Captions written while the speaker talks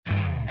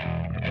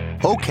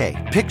Okay,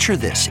 picture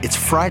this. It's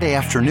Friday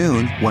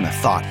afternoon when a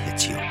thought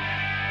hits you.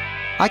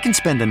 I can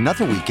spend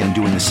another weekend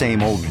doing the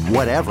same old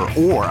whatever,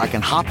 or I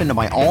can hop into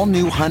my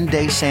all-new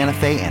Hyundai Santa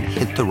Fe and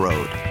hit the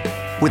road.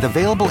 With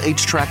available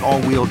H-Track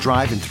all-wheel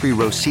drive and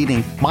 3-row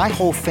seating, my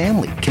whole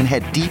family can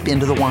head deep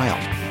into the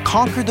wild.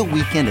 Conquer the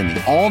weekend in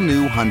the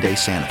all-new Hyundai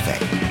Santa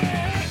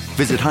Fe.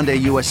 Visit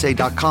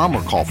HyundaiUSA.com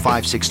or call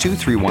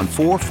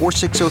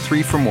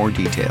 562-314-4603 for more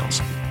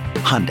details.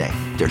 Hyundai,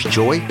 there's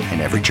joy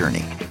in every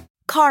journey.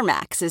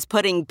 CarMax is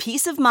putting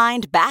peace of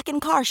mind back in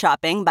car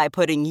shopping by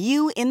putting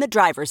you in the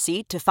driver's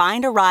seat to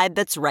find a ride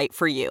that's right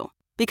for you.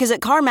 Because at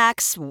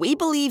CarMax, we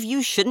believe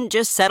you shouldn't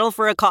just settle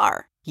for a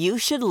car. You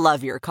should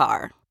love your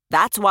car.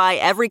 That's why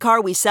every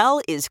car we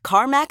sell is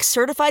CarMax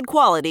certified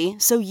quality,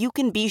 so you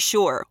can be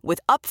sure with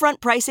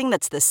upfront pricing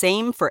that's the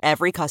same for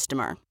every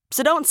customer.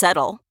 So don't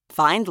settle.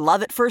 Find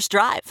love at first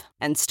drive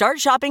and start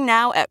shopping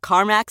now at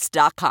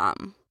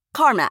CarMax.com.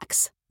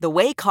 CarMax, the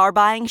way car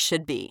buying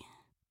should be.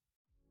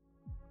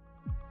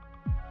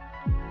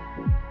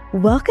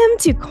 Welcome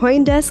to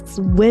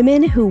CoinDesk's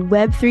Women Who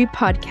Web3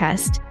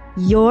 podcast,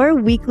 your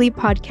weekly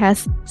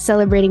podcast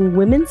celebrating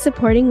women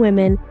supporting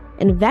women,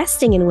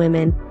 investing in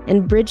women,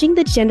 and bridging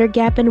the gender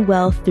gap in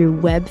wealth through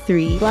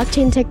Web3.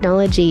 Blockchain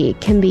technology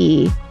can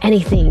be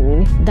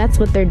anything. That's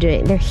what they're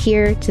doing. They're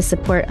here to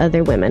support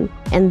other women,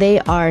 and they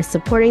are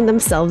supporting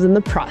themselves in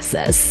the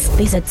process.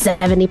 They said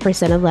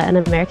 70% of Latin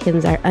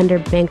Americans are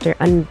underbanked or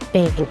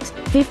unbanked.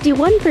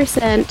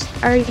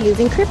 51% are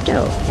using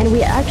crypto. And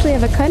we actually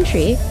have a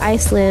country,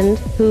 Iceland,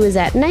 who is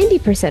at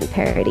 90%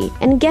 parity.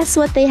 And guess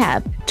what they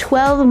have?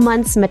 12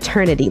 months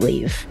maternity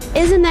leave.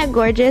 Isn't that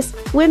gorgeous?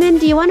 Women,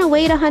 do you want to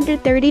wait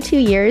 132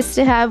 years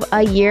to have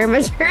a year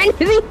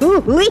maternity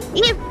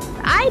leave?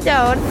 I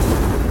don't.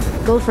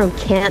 Go from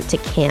can't to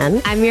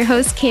can. I'm your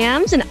host,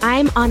 Cams, and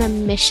I'm on a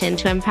mission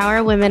to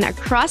empower women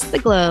across the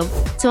globe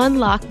to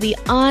unlock the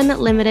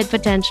unlimited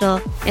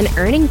potential and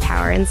earning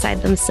power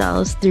inside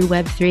themselves through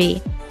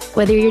Web3.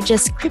 Whether you're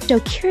just crypto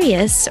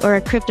curious or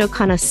a crypto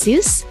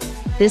connoisseur,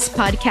 this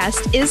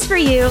podcast is for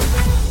you.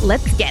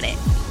 Let's get it.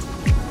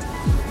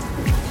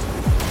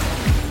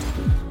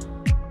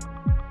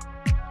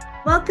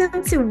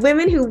 Welcome to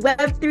Women Who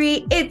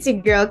Web3. It's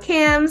your girl,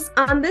 Cams.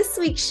 On this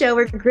week's show,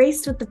 we're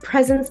graced with the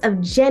presence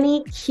of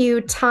Jenny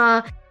Q.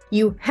 Ta.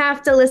 You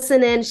have to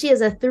listen in. She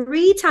is a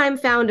 3-time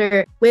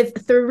founder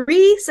with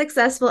 3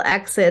 successful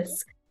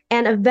exits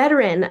and a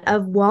veteran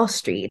of Wall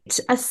Street,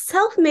 a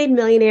self-made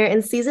millionaire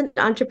and seasoned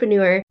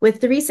entrepreneur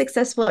with 3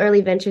 successful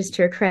early ventures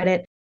to her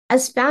credit.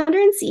 As founder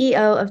and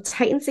CEO of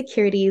Titan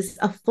Securities,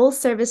 a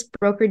full-service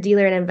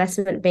broker-dealer and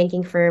investment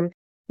banking firm,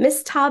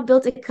 Ms. Ta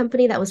built a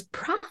company that was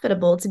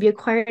profitable to be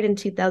acquired in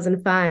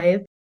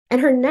 2005,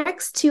 and her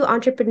next 2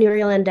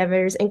 entrepreneurial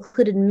endeavors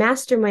included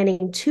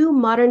masterminding 2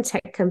 modern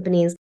tech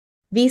companies,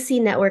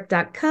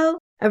 VCNetwork.co,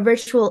 a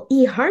virtual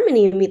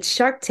eHarmony meets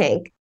Shark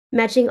Tank,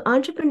 matching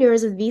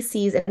entrepreneurs with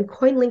VCs, and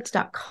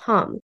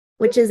CoinLinks.com,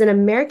 which is an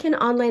American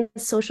online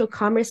social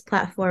commerce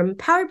platform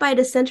powered by a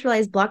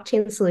decentralized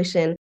blockchain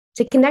solution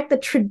to connect the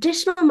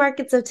traditional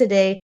markets of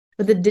today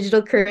with the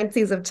digital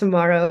currencies of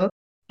tomorrow.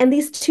 And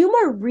these 2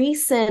 more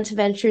recent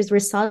ventures were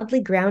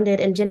solidly grounded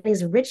in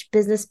Jenny's rich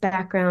business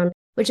background,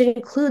 which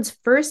includes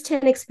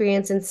first-hand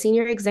experience in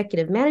senior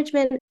executive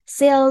management,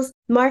 sales,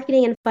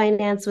 marketing, and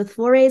finance, with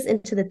forays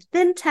into the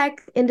fintech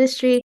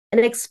industry and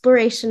an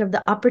exploration of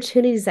the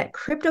opportunities that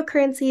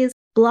cryptocurrencies,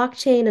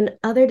 blockchain, and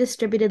other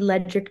distributed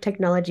ledger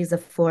technologies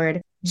afford.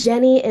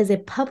 Jenny is a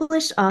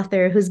published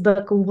author whose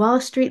book,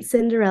 Wall Street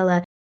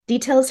Cinderella,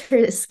 details her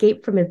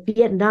escape from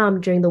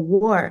Vietnam during the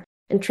war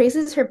and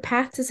traces her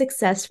path to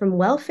success from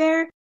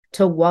welfare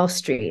to Wall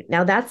Street.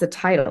 Now that's a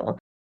title.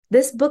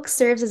 This book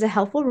serves as a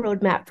helpful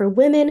roadmap for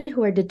women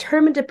who are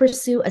determined to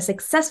pursue a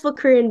successful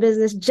career in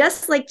business,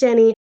 just like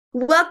Jenny.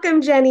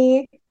 Welcome,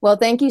 Jenny. Well,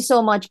 thank you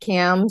so much,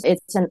 Cams.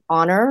 It's an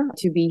honor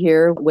to be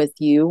here with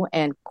you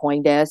and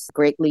CoinDesk.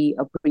 Greatly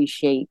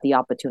appreciate the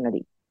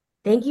opportunity.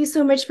 Thank you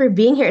so much for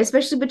being here,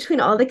 especially between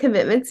all the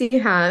commitments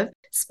you have.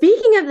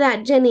 Speaking of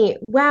that, Jenny,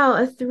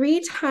 wow, a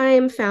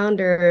 3-time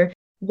founder,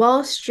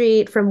 Wall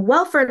Street, from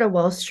welfare to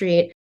Wall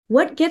Street.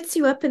 What gets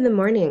you up in the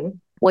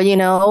morning?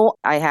 Well,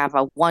 I have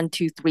a 1,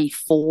 2, 3,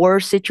 4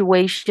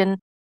 situation.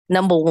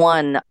 Number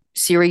 1,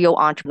 serial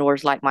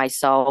entrepreneurs like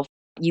myself,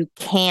 you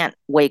can't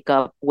wake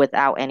up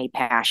without any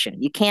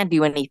passion. You can't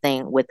do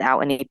anything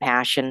without any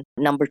passion.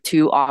 Number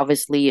 2,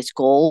 obviously, is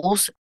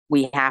goals.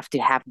 We have to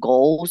have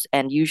goals.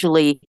 And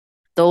usually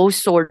those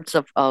sorts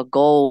of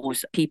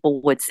goals,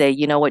 people would say,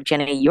 you know what,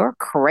 Jenny, you're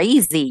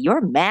crazy. You're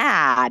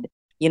mad.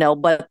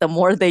 But the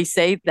more they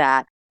say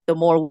that, the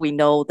more we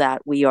know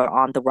that we are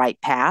on the right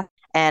path.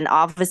 And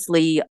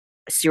obviously,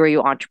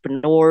 serial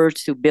entrepreneurs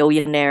to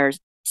billionaires,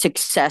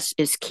 success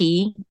is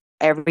key.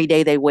 Every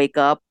day they wake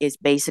up is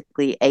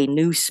basically a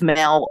new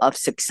smell of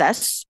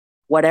success.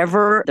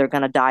 whatever they're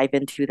going to dive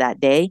into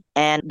that day.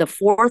 And the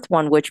fourth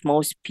one, which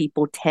most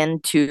people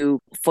tend to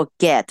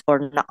forget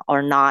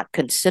or not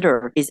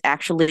consider, is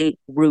actually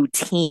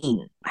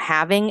routine.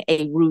 Having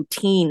a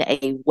routine,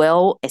 a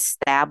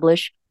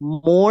well-established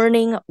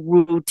morning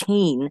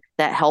routine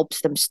that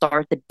helps them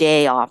start the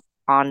day off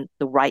on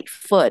the right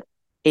foot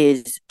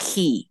is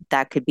key.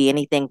 That could be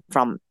anything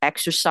from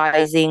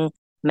exercising,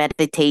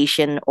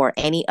 meditation, or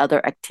any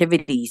other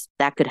activities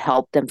that could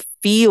help them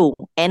feel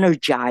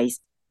energized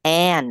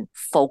and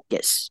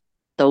focus.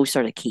 Those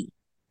are the key.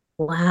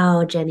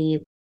 Wow, Jenny.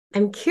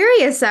 I'm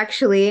curious,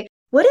 actually.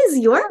 What is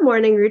your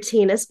morning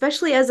routine,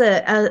 especially as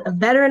a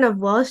veteran of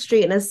Wall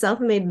Street and a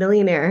self-made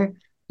millionaire?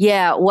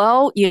 Yeah,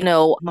 well,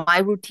 my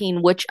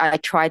routine, which I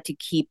try to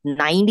keep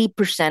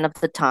 90% of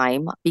the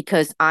time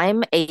because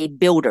I'm a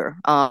builder.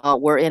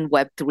 We're in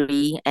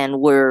Web3 and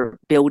we're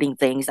building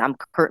things. I'm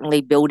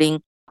currently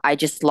building, I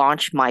just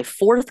launched my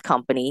fourth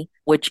company,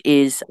 which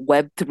is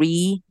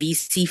Web3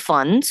 VC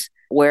funds,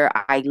 where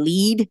I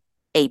lead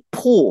a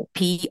pool,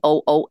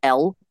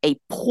 POOL, a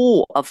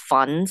pool of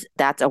funds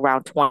that's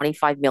around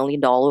 $25 million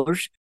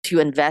to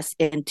invest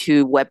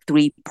into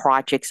Web3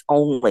 projects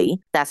only.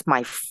 That's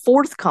my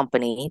fourth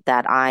company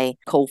that I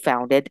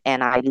co-founded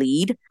and I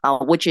lead,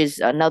 which is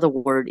another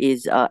word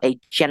is a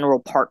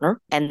general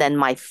partner. And then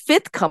my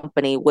fifth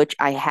company, which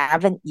I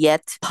haven't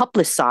yet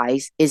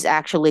publicized, is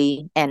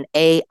actually an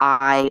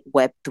AI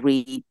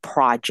Web3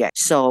 project.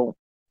 So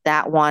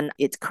that one,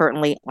 it's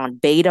currently on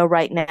beta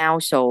right now.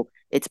 So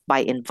it's by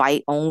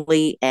invite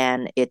only,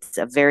 and it's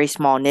a very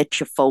small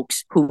niche of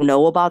folks who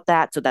know about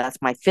that. So that's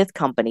my fifth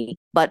company.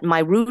 But my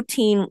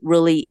routine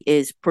really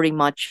is pretty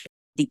much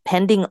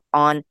depending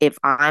on if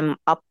I'm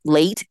up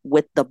late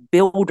with the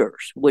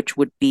builders, which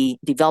would be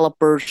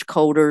developers,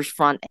 coders,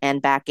 front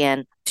end, back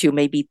end, to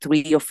maybe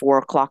 3 or 4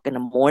 o'clock in the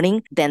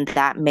morning, then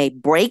that may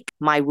break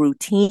my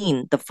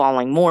routine the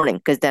following morning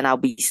because then I'll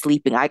be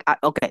sleeping.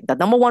 Okay, the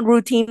number one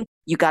routine,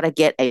 you got to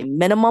get a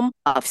minimum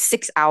of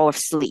 6 hours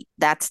sleep.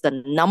 That's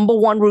the number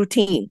one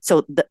routine.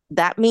 So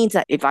that means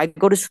that if I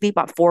go to sleep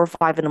at 4 or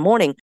 5 in the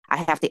morning, I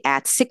have to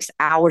add 6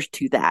 hours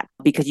to that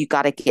because you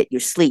got to get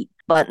your sleep.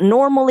 But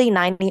normally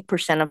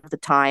 90% of the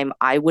time,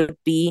 I would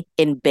be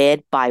in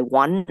bed by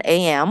 1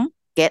 a.m.,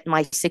 get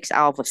my 6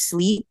 hours of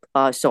sleep.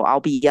 So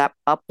I'll be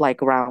up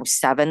like around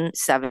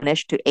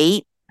 7-ish to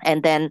 8.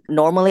 And then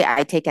normally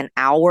I take an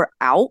hour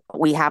out.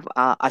 We have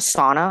a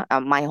sauna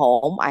at my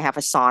home. I have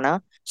a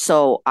sauna.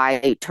 So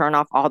I turn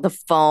off all the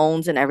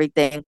phones and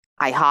everything.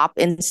 I hop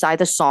inside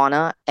the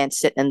sauna and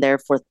sit in there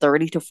for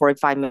 30 to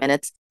 45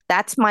 minutes.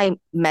 That's my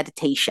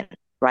meditation,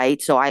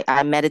 right? So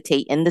I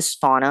meditate in the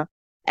sauna.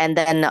 And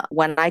then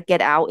when I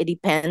get out, it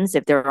depends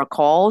if there are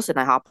calls and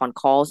I hop on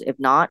calls. If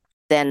not,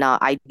 then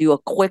I do a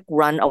quick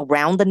run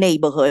around the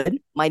neighborhood,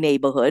 my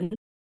neighborhood.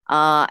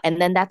 And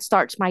then that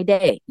starts my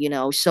day.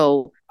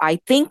 So I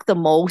think the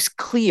most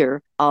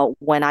clear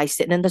when I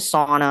sit in the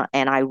sauna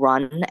and I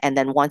run, and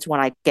then when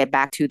I get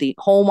back to the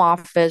home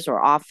office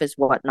or office,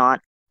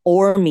 whatnot,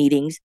 or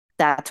meetings,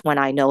 that's when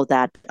I know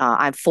that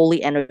I'm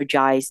fully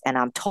energized and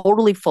I'm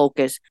totally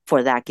focused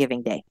for that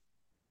giving day.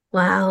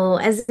 Wow.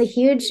 As a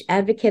huge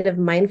advocate of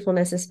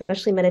mindfulness,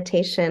 especially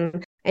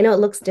meditation, I know it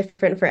looks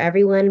different for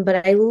everyone,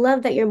 but I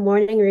love that your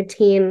morning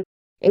routine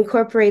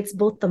incorporates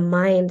both the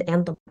mind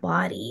and the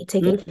body,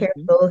 taking care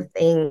of both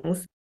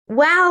things.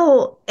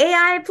 Wow.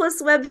 AI plus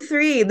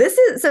Web3.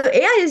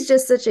 AI is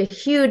just such a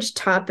huge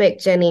topic,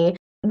 Jenny.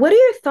 What are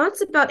your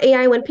thoughts about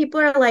AI when people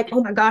are like,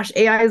 oh my gosh,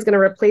 AI is going to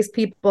replace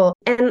people?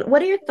 And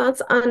what are your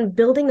thoughts on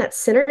building that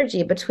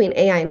synergy between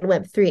AI and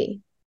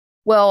Web3?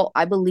 Well,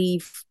 I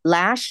believe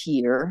last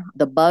year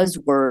the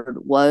buzzword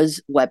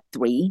was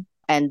Web3.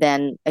 And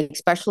then,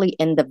 especially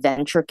in the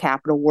venture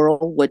capital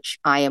world, which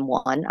I am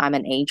one, I'm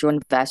an angel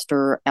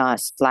investor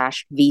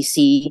slash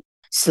VC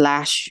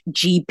slash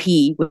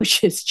GP,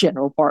 which is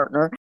general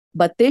partner.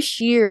 But this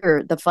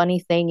year, the funny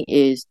thing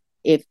is,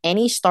 if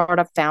any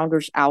startup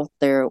founders out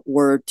there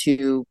were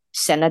to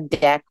send a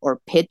deck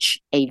or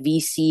pitch a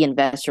VC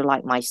investor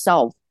like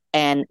myself,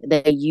 and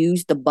they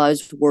use the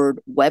buzzword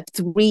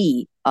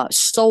Web3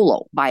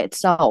 solo by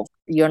itself,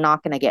 you're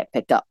not going to get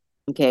picked up.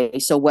 Okay,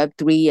 so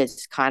Web3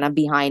 is kind of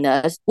behind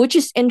us, which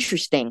is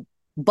interesting.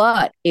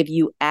 But if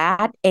you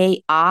add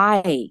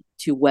AI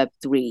to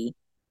Web3,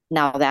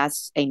 now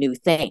that's a new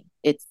thing.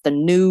 It's the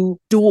new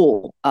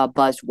dual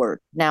buzzword.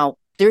 Now,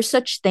 there's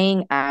such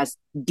thing as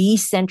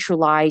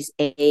decentralized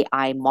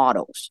AI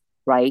models,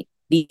 right?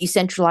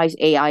 Decentralized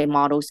AI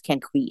models can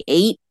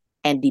create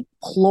and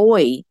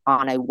deploy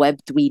on a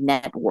Web3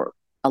 network,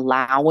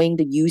 allowing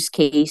the use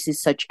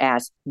cases such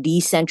as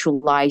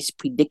decentralized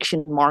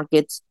prediction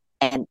markets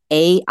and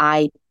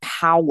AI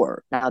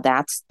power. Now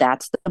that's the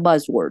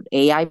buzzword,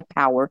 AI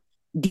power,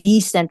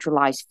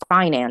 decentralized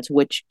finance,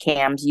 which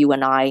Cams, you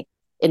and I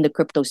in the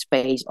crypto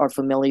space are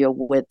familiar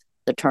with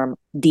the term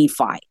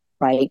DeFi,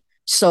 right?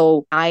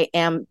 So I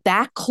am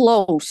that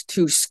close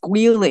to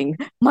squealing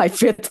my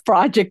fifth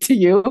project to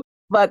you,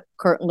 but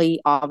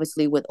currently,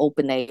 obviously, with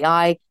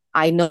OpenAI,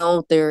 I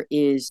know there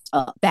is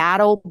a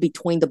battle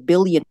between the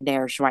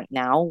billionaires right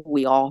now.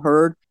 We all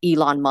heard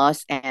Elon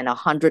Musk and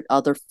 100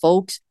 other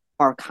folks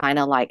are kind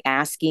of like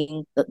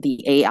asking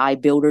the AI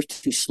builders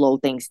to slow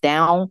things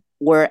down.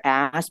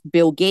 Whereas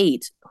Bill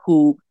Gates,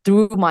 who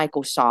through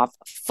Microsoft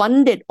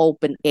funded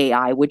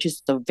OpenAI, which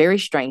is a very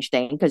strange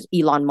thing because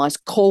Elon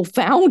Musk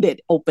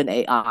co-founded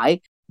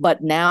OpenAI,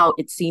 but now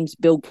it seems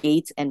Bill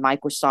Gates and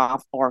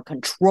Microsoft are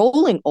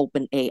controlling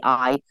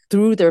OpenAI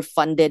through their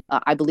funded,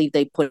 I believe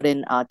they put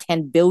in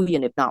 10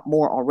 billion, if not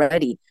more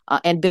already.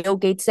 And Bill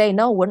Gates say,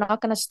 no, we're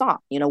not going to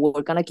stop.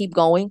 We're going to keep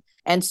going.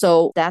 And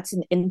so that's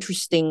an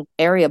interesting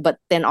area. But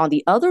then on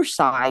the other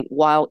side,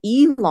 while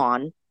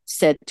Elon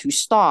said to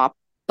stop,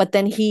 but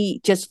then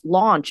he just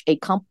launched a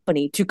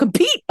company to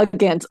compete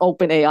against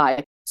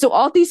OpenAI. So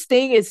all these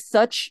things is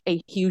such a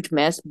huge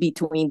mess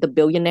between the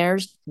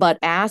billionaires. But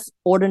as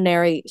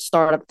ordinary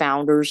startup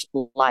founders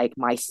like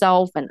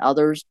myself and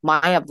others,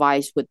 my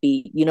advice would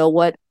be, you know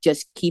what,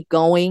 just keep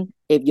going.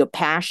 If your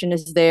passion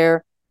is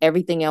there,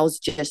 everything else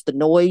just the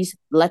noise.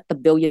 Let the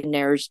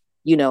billionaires,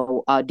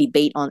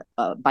 debate on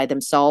by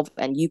themselves,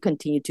 and you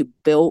continue to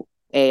build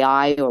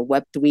AI or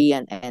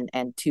Web3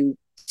 and to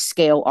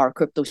scale our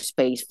crypto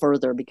space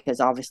further because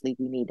obviously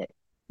we need it.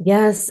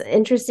 Yes,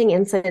 interesting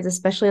insights,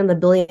 especially on the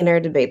billionaire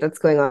debate that's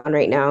going on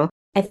right now.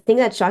 I think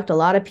that shocked a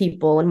lot of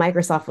people when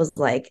Microsoft was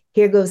like,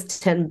 here goes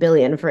 10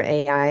 billion for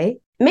AI.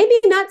 Maybe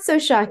not so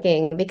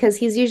shocking because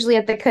he's usually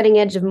at the cutting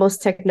edge of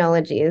most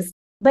technologies.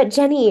 But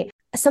Jenny,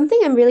 something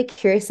I'm really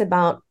curious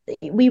about,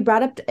 we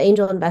brought up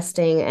angel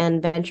investing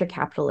and venture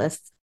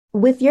capitalists.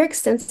 With your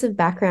extensive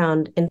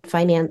background in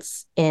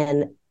finance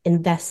and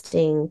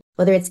investing,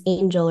 whether it's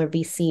angel or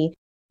VC,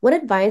 what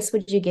advice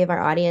would you give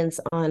our audience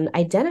on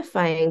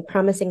identifying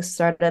promising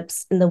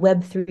startups in the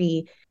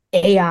Web3,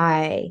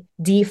 AI,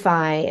 DeFi,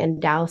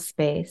 and DAO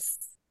space?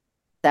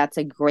 That's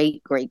a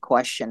great, great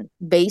question.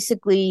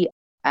 Basically,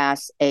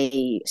 as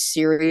a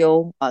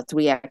serial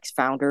 3X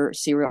founder,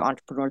 serial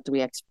entrepreneur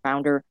 3X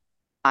founder,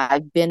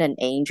 I've been an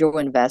angel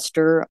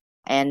investor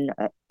and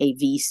a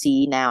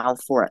VC now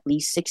for at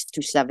least 6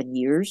 to 7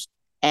 years.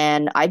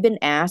 And I've been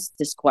asked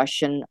this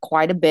question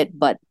quite a bit,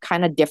 but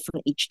kind of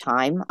different each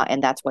time.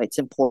 And that's why it's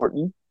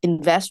important.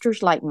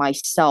 Investors like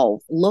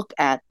myself look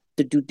at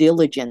the due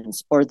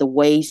diligence or the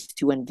ways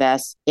to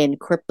invest in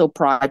crypto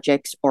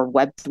projects or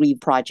Web3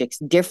 projects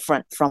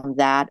different from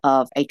that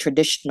of a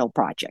traditional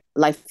project.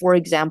 Like, for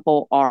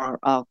example, our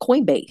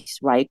Coinbase,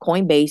 right?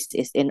 Coinbase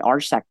is in our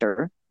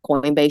sector.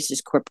 Coinbase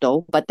is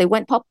crypto, but they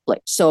went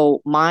public.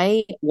 So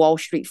my Wall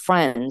Street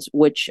friends,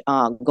 which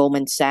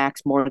Goldman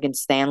Sachs, Morgan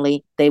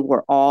Stanley, they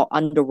were all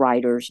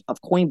underwriters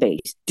of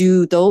Coinbase.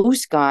 Do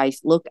those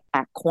guys look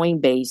at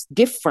Coinbase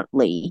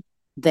differently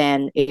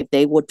than if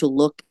they were to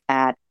look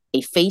at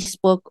a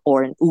Facebook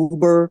or an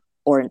Uber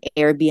or an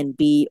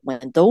Airbnb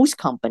when those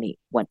companies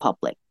went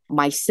public?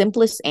 My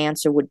simplest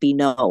answer would be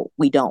no,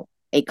 we don't.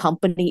 A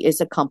company is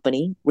a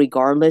company,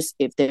 regardless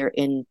if they're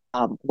in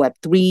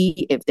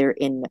Web3, if they're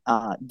in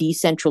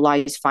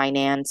decentralized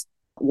finance,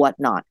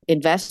 whatnot.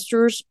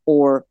 Investors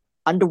or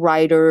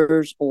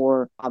underwriters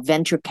or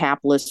venture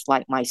capitalists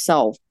like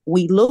myself,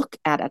 we look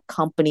at a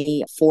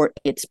company for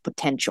its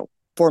potential.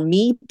 For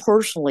me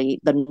personally,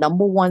 the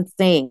number one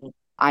thing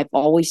I've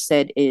always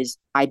said is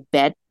I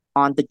bet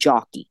on the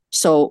jockey.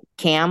 So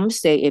Cam,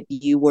 say if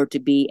you were to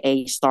be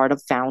a startup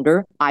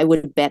founder, I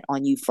would bet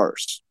on you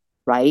first.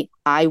 Right?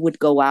 I would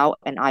go out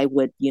and I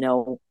would,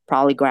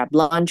 probably grab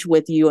lunch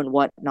with you and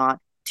whatnot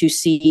to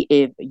see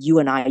if you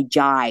and I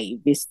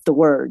jive is the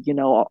word,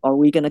 are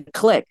we going to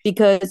click?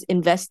 Because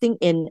investing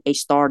in a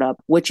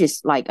startup, which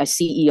is like a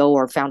CEO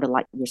or founder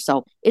like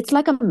yourself, it's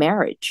like a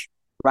marriage,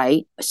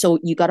 right? So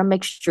you got to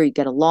make sure you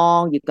get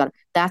along.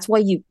 That's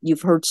why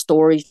you've heard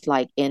stories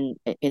like in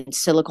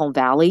Silicon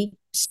Valley,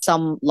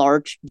 some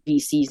large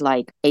VCs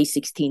like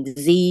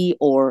A16Z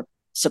or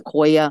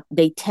Sequoia,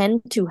 they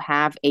tend to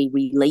have a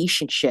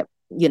relationship,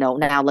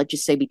 now let's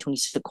just say between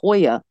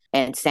Sequoia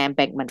and Sam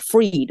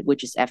Bankman-Fried,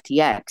 which is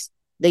FTX.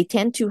 They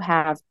tend to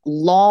have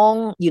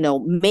long,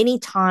 many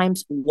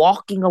times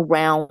walking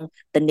around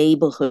the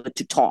neighborhood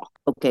to talk.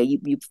 Okay,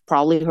 you've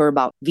probably heard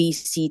about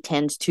VC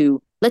tends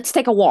to, let's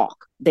take a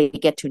walk. They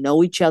get to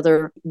know each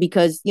other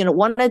because,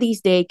 one of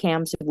these days,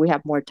 Cams, if we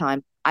have more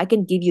time, I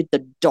can give you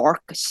the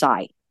dark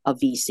side of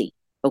VC.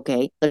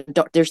 Okay,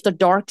 there's the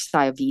dark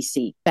side of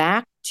VC.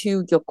 Back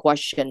to your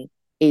question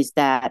is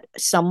that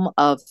some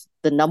of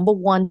the number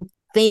one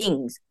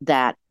things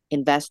that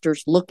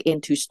investors look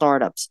into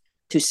startups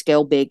to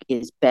scale big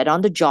is bet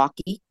on the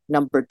jockey.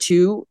 Number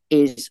two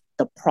is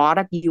the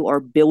product you are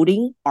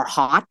building are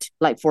hot.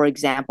 Like, for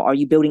example, are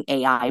you building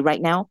AI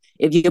right now?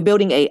 If you're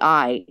building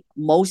AI,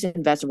 most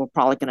investors are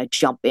probably going to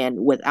jump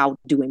in without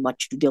doing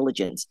much due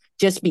diligence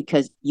just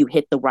because you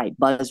hit the right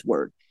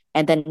buzzword.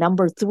 And then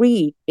number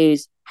three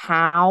is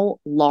how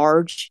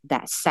large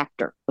that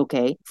sector,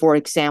 okay? For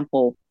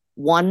example,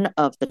 one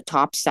of the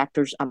top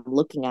sectors I'm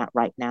looking at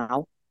right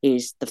now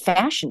is the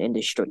fashion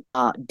industry.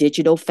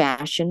 Digital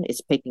fashion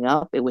is picking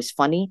up. It was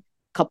funny.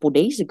 couple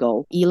days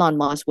ago, Elon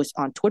Musk was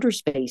on Twitter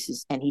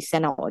Spaces and he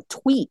sent out a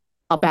tweet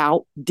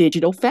about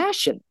digital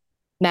fashion.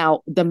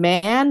 Now, the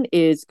man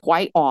is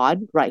quite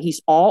odd, right?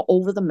 He's all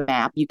over the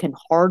map. You can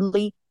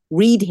hardly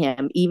read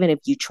him, even if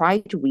you try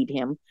to read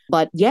him.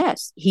 But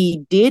yes,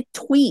 he did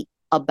tweet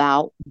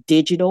about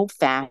digital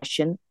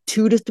fashion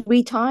 2 to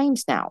 3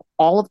 times now,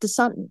 all of the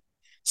sudden.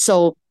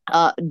 So,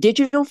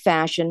 digital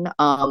fashion,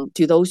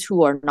 to those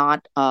who are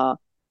not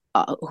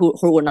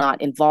who are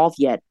not involved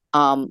yet,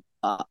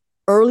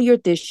 earlier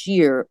this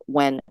year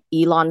when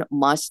Elon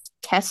Musk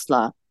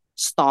Tesla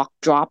stock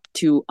dropped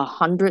to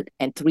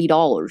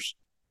 $103,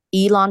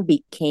 Elon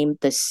became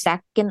the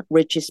second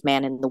richest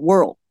man in the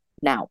world.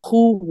 Now,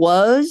 who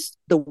was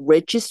the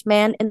richest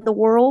man in the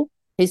world?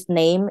 His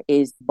name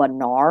is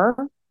Bernard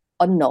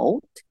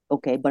Arnault.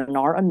 Okay,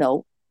 Bernard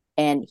Arnault.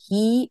 And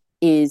he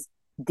is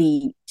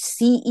the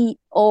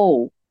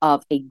CEO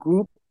of a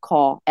group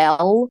called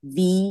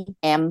LVMH.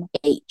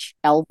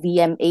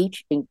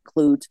 LVMH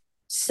includes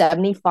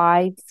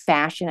 75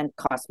 fashion and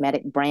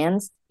cosmetic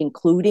brands,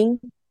 including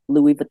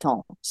Louis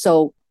Vuitton.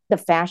 So the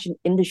fashion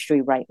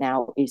industry right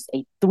now is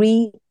a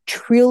 $3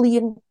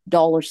 trillion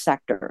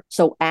sector.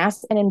 So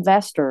as an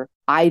investor,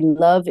 I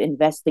love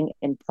investing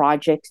in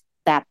projects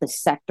that the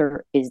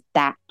sector is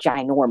that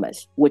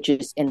ginormous, which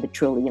is in the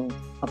trillion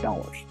of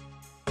dollars.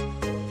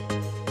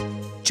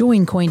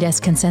 Join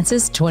CoinDesk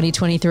Consensus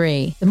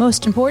 2023, the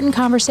most important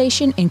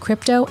conversation in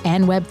crypto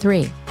and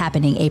Web3,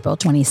 happening April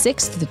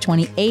 26th to the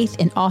 28th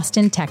in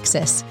Austin,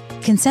 Texas.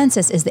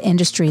 Consensus is the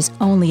industry's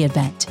only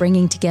event,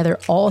 bringing together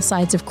all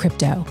sides of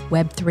crypto,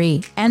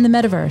 Web3, and the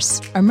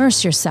metaverse.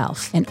 Immerse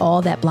yourself in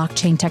all that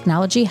blockchain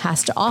technology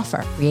has to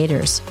offer.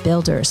 Creators,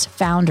 builders,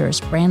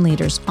 founders, brand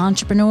leaders,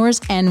 entrepreneurs,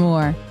 and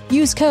more.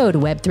 Use code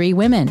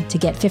Web3Women to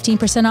get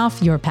 15%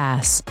 off your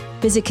pass.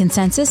 Visit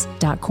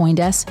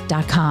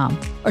consensus.coindesk.com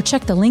or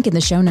check the link in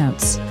the show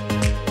notes.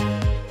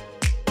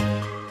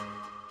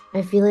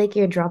 I feel like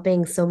you're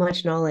dropping so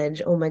much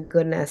knowledge. Oh my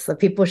goodness, that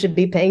people should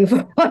be paying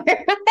for.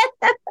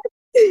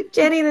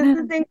 Jenny, this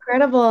is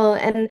incredible.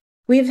 And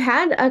we've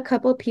had a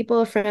couple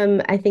people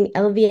from, I think,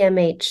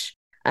 LVMH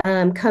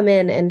come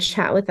in and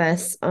chat with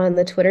us on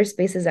the Twitter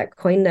Spaces at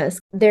CoinDesk.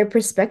 Their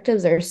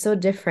perspectives are so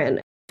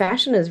different.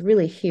 Fashion is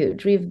really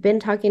huge. We've been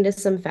talking to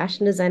some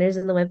fashion designers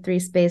in the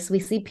Web3 space. We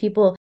see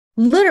people,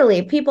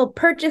 literally people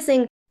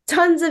purchasing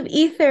tons of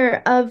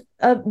ether of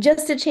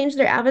just to change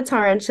their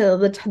avatar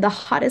into the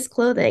hottest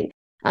clothing.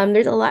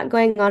 There's a lot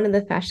going on in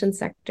the fashion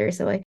sector.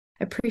 So I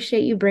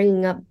appreciate you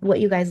bringing up what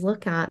you guys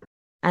look at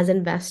as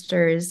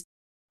investors.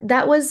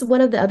 That was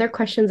one of the other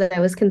questions that I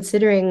was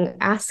considering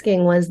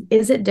asking was,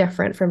 is it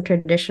different from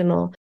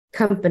traditional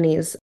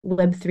companies,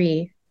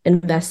 Web3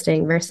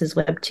 investing versus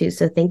Web2?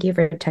 So thank you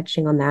for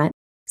touching on that.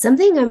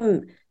 Something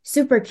I'm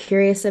super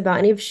curious about,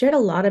 and you've shared a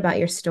lot about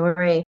your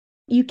story.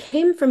 You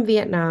came from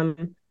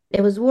Vietnam.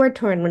 It was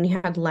war-torn when you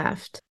had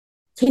left.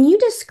 Can you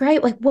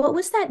describe, what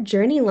was that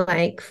journey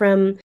like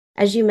from,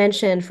 as you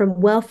mentioned, from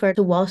welfare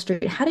to Wall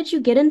Street? How did you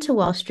get into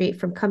Wall Street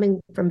from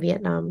coming from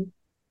Vietnam?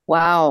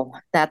 Wow,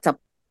 that's a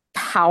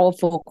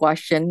powerful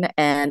question.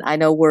 And I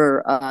know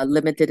we're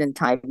limited in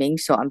timing,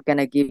 so I'm going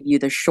to give you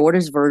the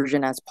shortest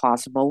version as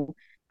possible.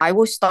 I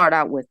will start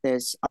out with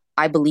this.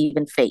 I believe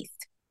in faith,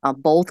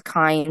 both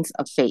kinds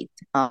of faith,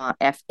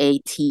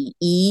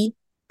 FATE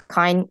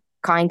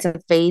kinds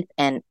of faith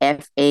and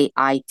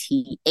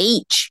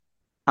FAITH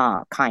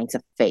kinds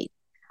of faith.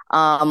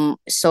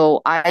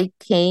 So I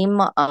came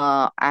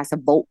as a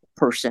boat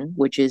person,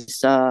 which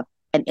is an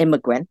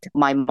immigrant.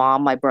 My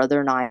mom, my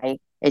brother, and I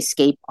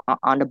escaped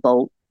on the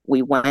boat.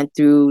 We went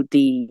through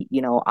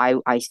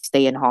I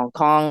stay in Hong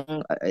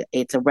Kong.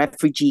 It's a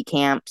refugee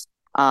camp.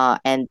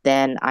 And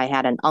then I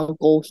had an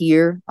uncle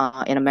here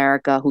in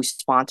America who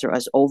sponsored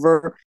us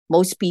over.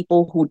 Most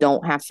people who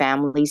don't have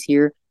families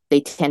here, they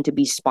tend to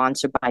be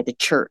sponsored by the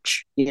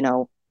church.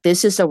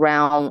 This is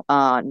around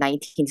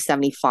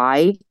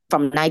 1975.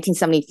 From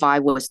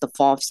 1975 was the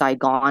fall of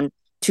Saigon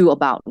to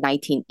about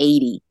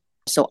 1980.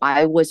 So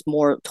I was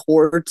more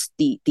towards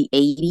the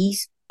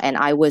 80s. And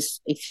I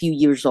was a few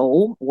years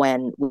old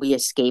when we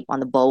escaped on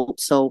the boat.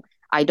 So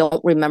I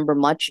don't remember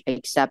much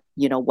except,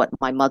 what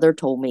my mother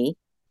told me.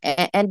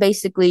 And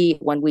basically,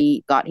 when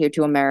we got here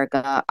to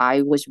America,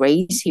 I was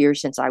raised here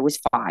since I was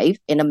 5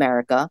 in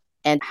America.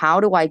 And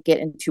how do I get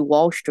into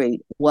Wall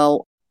Street?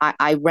 Well,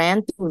 I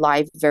ran through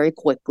life very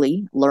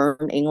quickly,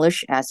 learned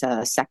English as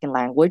a second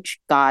language,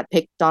 got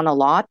picked on a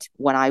lot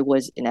when I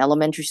was in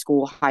elementary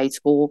school, high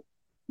school.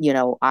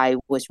 I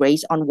was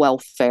raised on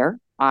welfare.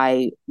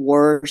 I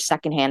wore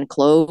secondhand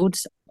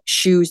clothes,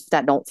 shoes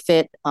that don't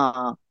fit,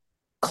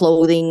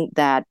 clothing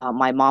that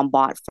my mom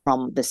bought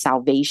from the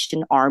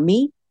Salvation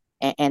Army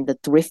and the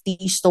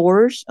thrifty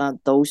stores,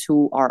 those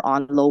who are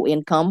on low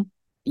income.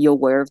 You're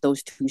aware of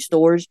those 2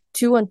 stores,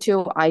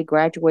 until I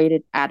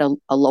graduated at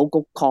a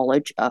local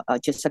college,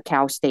 just a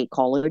Cal State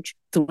college,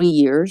 3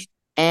 years.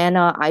 And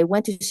I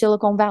went to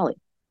Silicon Valley.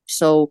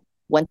 So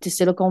went to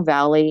Silicon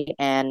Valley,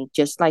 and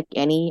just like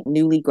any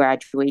newly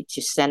graduate,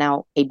 just sent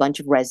out a bunch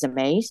of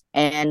resumes.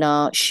 And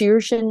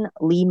Shears and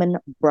Lehman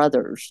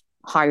Brothers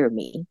hire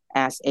me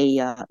as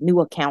a new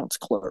accounts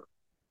clerk.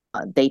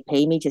 They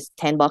pay me just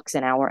 $10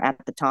 an hour at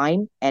the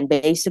time. And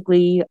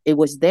basically, it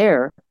was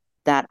there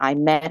that I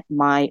met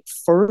my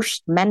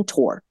first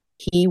mentor.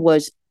 He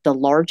was the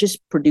largest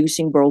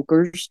producing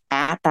brokers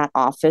at that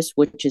office,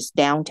 which is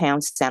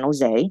downtown San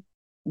Jose.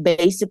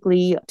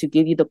 Basically, to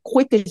give you the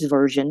quickest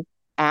version,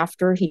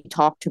 after he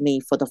talked to me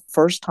for the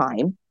first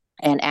time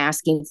and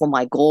asking for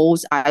my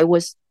goals, I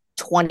was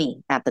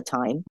 20 at the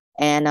time.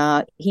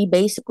 And he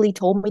basically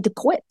told me to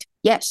quit.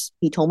 Yes,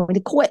 he told me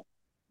to quit.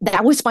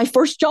 That was my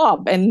first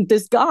job. And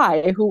this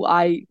guy who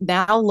I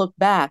now look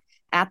back,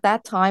 at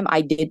that time,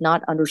 I did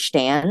not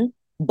understand.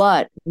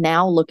 But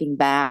now looking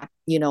back,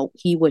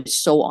 he was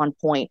so on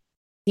point.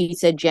 He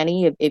said,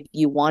 Jenny, if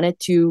you wanted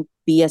to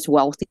be as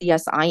wealthy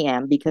as I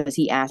am, because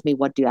he asked me,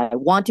 what do I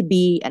want to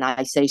be? And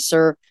I say,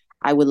 sir,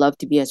 I would love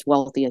to be as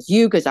wealthy as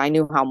you, because I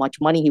knew how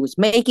much money he was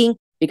making,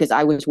 because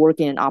I was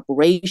working in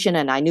operation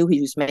and I knew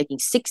he was making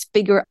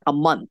six-figure a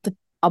month.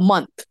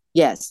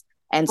 Yes.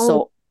 And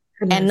so,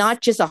 and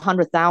not just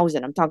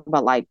 100,000. I'm talking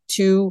about like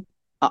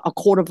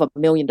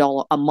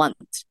 $250,000 a month.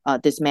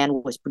 This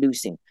man was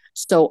producing.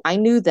 So I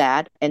knew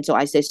that. And so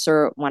I said,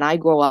 sir, when I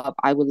grow up,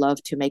 I would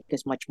love to make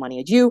as much money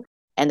as you.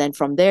 And then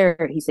from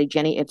there, he said,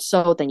 Jenny, if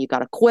so, then you got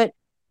to quit,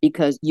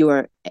 because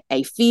you're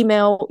a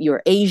female,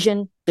 you're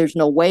Asian. There's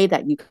no way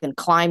that you can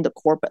climb the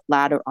corporate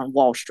ladder on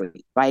Wall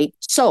Street, right?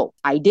 So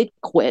I did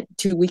quit.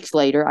 2 weeks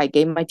later, I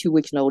gave my 2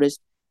 weeks notice.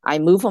 I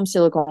moved from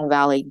Silicon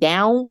Valley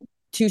down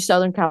to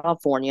Southern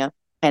California.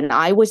 And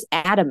I was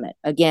adamant,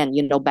 again,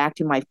 back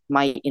to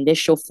my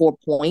initial 4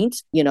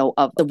 points,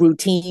 of the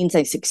routines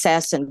and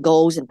success and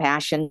goals and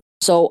passion.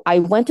 So I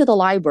went to the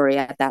library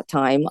at that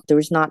time. There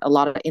was not a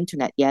lot of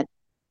internet yet.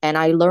 And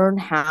I learned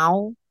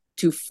how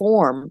to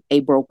form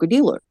a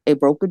broker-dealer. A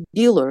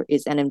broker-dealer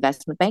is an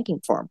investment banking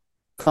firm.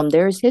 From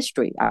there is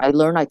history. I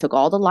took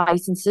all the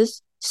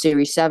licenses,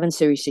 Series 7,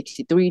 Series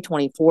 63,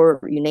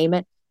 24, you name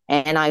it.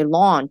 And I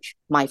launched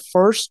my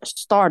first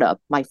startup,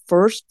 my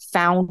first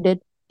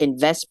founded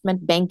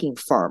investment banking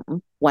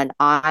firm when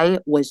I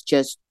was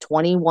just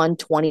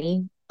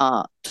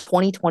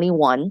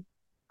 2021.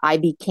 I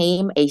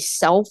became a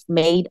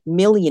self-made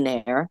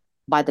millionaire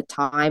by the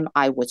time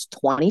I was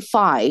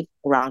 25,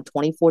 around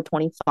 24,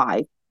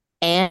 25.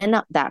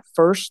 And that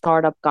first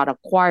startup got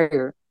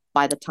acquired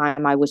by the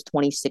time I was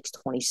 26,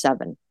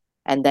 27.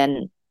 And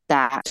then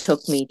that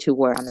took me to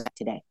where I'm at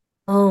today.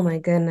 Oh my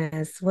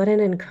goodness, what an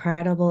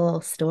incredible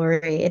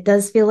story. It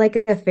does feel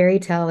like a fairy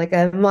tale, like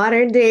a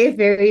modern day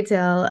fairy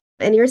tale.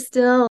 And you're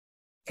still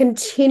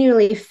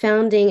continually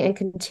founding and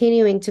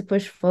continuing to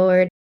push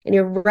forward. And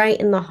you're right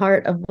in the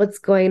heart of what's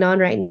going on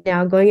right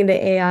now, going into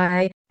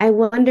AI. I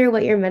wonder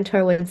what your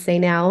mentor would say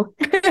now.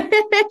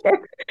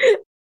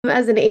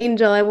 As an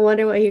angel, I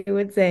wonder what he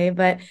would say.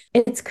 But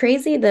it's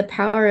crazy the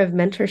power of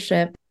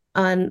mentorship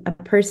on a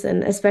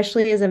person,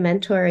 especially as a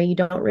mentor. You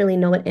don't really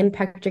know what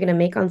impact you're going to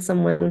make on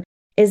someone.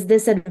 Is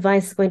this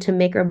advice going to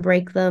make or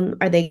break them?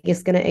 Are they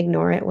just going to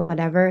ignore it,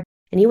 whatever?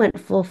 And you went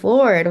full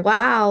forward.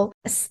 Wow.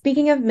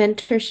 Speaking of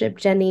mentorship,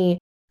 Jenny,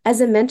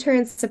 as a mentor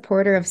and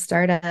supporter of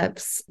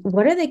startups,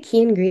 what are the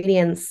key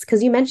ingredients?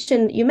 Because you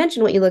mentioned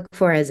what you look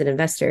for as an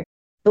investor,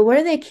 but what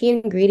are the key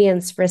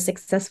ingredients for a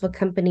successful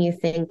company, you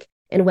think,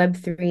 in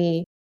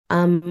Web3,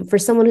 for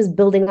someone who's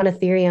building on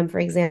Ethereum, for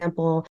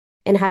example?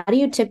 And how do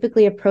you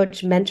typically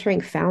approach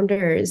mentoring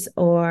founders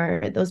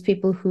or those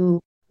people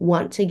who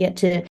want to get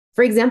to,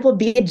 for example,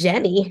 be a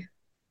Jenny?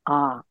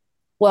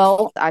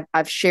 Well,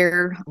 I've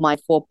shared my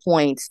 4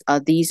 points.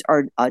 These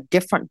are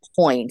different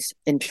points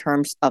in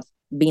terms of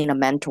being a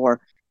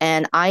mentor.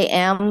 And I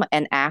am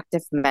an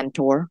active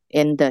mentor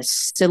in the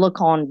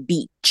Silicon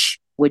Beach,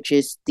 which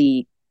is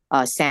the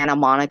Santa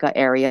Monica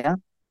area.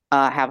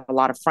 I have a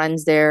lot of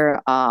friends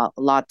there,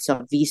 lots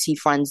of VC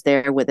friends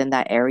there within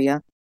that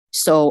area.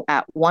 So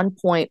at one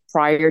point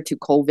prior to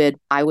COVID,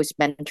 I was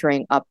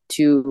mentoring up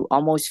to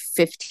almost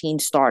 15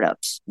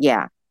 startups.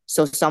 Yeah.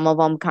 So some of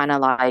them kind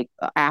of like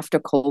after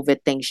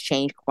COVID, things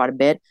changed quite a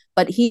bit.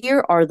 But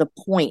here are the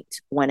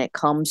points when it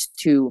comes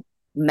to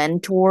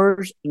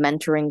mentors,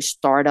 mentoring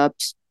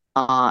startups,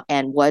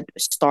 and what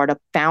startup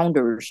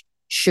founders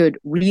should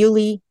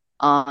really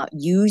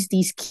use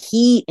these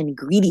key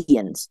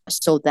ingredients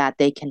so that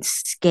they can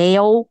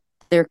scale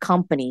their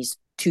companies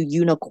to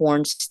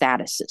unicorn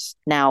statuses.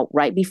 Now,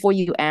 right before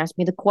you asked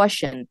me the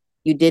question,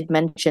 you did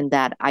mention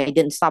that I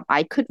didn't stop.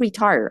 I could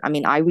retire. I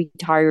mean, I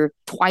retired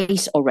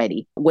twice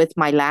already. With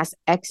my last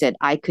exit,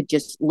 I could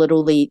just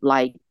literally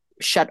like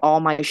shut all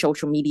my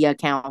social media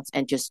accounts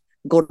and just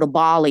go to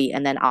Bali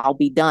and then I'll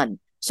be done.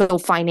 So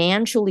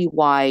financially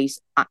wise,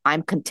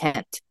 I'm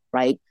content,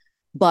 right?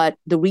 But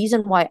the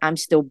reason why I'm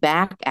still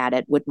back at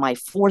it with my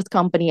fourth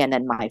company and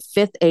then my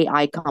fifth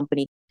AI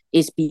company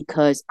is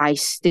because I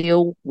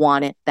still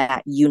wanted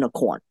that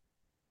unicorn.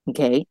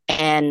 Okay.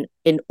 And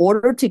in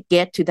order to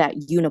get to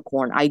that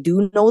unicorn, I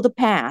do know the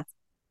path.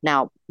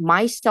 Now,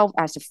 myself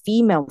as a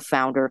female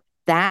founder,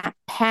 that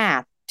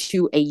path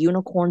to a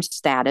unicorn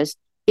status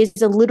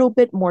is a little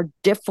bit more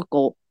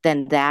difficult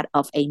than that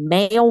of a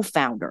male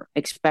founder,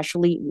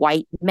 especially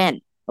white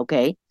men.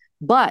 Okay.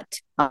 But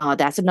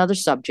that's another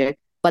subject.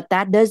 But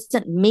that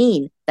doesn't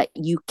mean that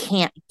you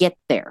can't get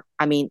there.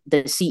 I mean,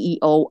 the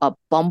CEO of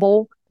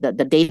Bumble, the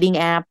dating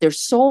app, there's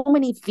so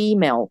many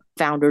female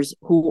founders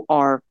who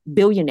are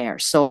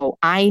billionaires. So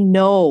I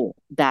know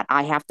that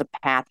I have the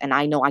path and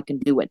I know I can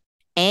do it.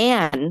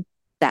 And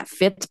that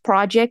fifth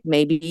project,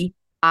 maybe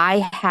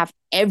I have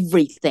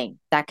everything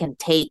that can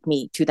take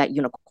me to that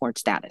unicorn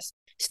status.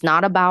 It's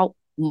not about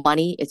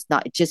money. It's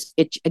not,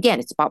 again,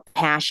 it's about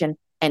passion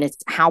and it's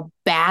how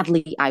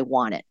badly I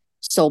want it.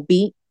 So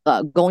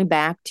going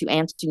back to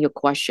answering your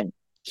question,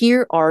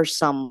 here are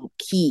some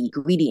key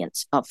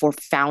ingredients for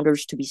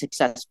founders to be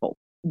successful.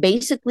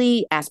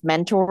 Basically, as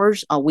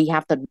mentors, we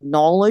have the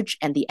knowledge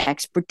and the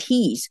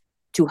expertise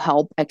to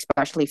help,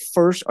 especially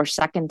first or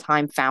second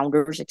time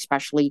founders,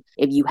 especially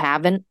if you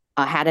haven't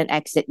had an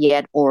exit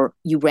yet, or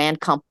you ran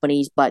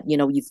companies, but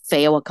you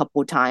fail a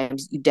couple of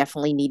times. You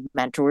definitely need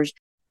mentors.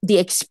 The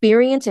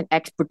experience and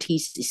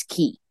expertise is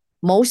key.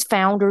 Most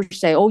founders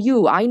say,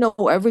 "Oh, I know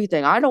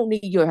everything. I don't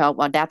need your help."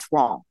 Well, that's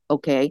wrong.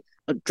 Okay.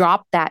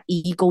 Drop that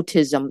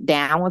egotism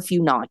down a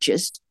few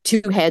notches.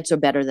 Two heads are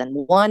better than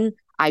one.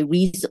 I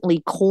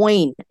recently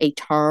coined a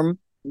term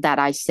that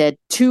I said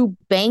two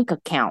bank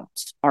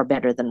accounts are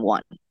better than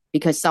one,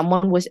 because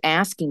someone was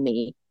asking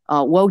me,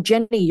 well,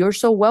 Jenny, you're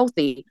so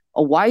wealthy.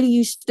 Why do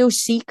you still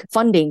seek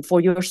funding for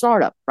your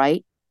startup,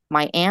 right?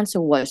 My answer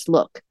was,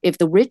 look, if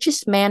the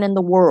richest man in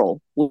the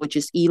world, which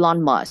is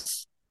Elon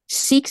Musk,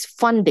 seeks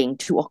funding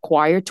to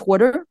acquire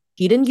Twitter,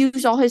 he didn't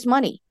use all his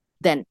money,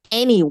 then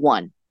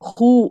anyone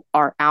who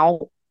are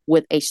out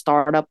with a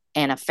startup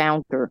and a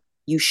founder,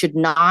 you should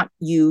not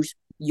use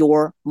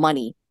your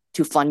money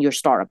to fund your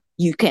startup.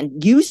 You can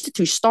use it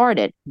to start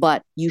it,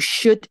 but you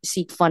should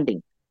seek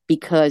funding,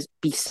 because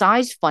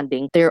besides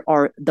funding, there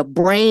are the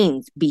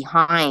brains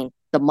behind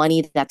the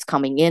money that's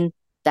coming in.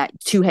 That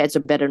two heads are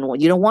better than one.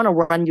 You don't want to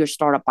run your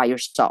startup by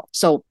yourself.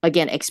 So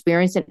again,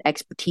 experience and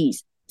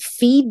expertise.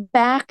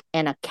 Feedback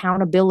and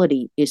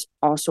accountability is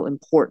also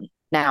important.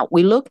 Now,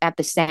 we look at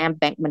the Sam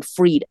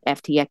Bankman-Fried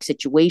FTX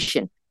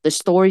situation, the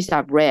stories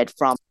I've read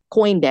from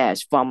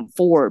CoinDesk, from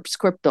Forbes,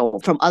 Crypto,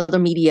 from other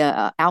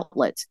media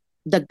outlets.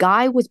 The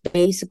guy was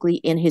basically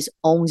in his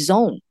own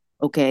zone,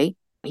 okay?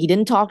 He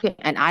didn't talk,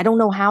 and I don't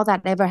know how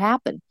that ever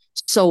happened.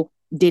 So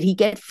did he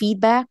get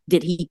feedback?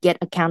 Did he get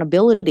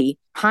accountability?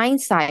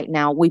 Hindsight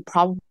now, we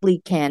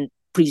probably can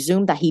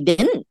presume that he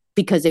didn't,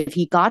 because if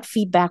he got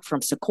feedback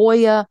from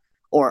Sequoia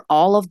or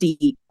all of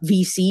the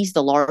VCs,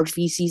 the large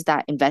VCs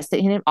that invested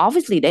in him,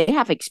 obviously they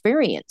have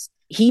experience.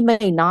 He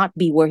may not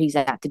be where he's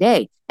at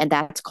today, and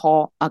that's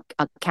called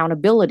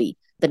accountability.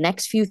 The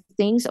next few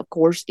things, of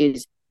course,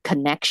 is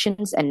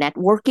connections and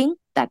networking.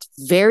 That's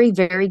very,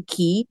 very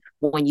key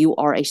when you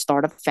are a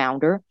startup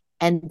founder.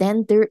 And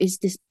then there is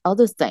this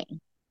other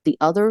thing. The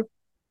other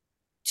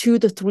 2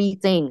 to 3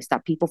 things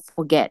that people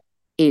forget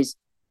is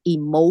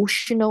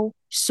emotional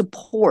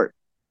support,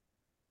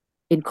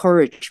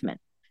 encouragement.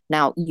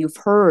 Now, you've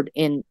heard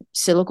in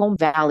Silicon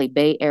Valley,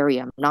 Bay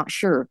Area, I'm not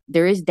sure,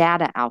 there is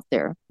data out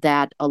there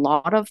that a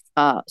lot of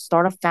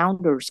startup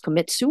founders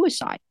commit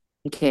suicide.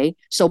 Okay,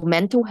 so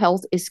mental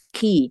health is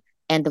key.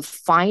 And the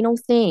final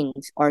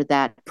things are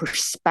that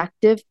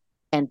perspective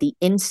and the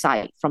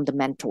insight from the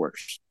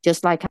mentors.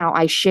 Just like how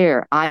I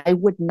share, I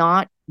would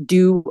not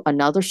do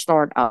another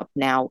startup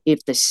now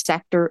if the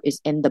sector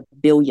is in the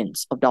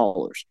billions of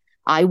dollars.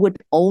 I would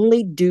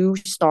only do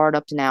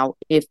startups now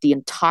if the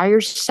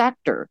entire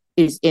sector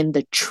is in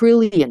the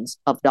trillions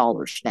of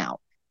dollars now.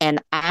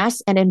 And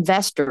as an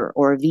investor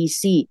or a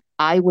VC,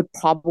 I would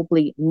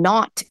probably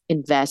not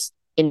invest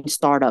in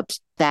startups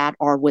that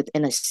are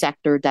within a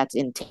sector that's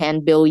in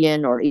 10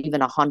 billion or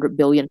even 100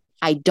 billion.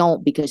 I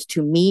don't, because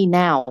to me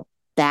now,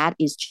 that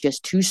is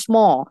just too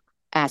small,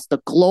 as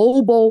the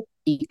global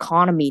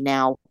economy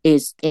now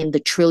is in the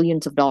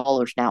trillions of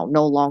dollars now,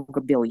 no longer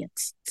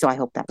billions. So I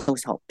hope that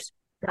those helps.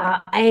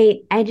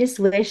 I just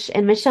wish,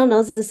 and Michelle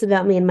knows this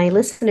about me, and my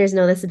listeners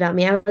know this about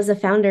me. I was a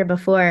founder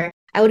before.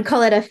 I would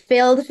call it a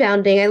failed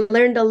founding. I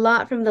learned a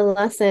lot from the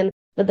lesson,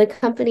 but the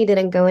company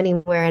didn't go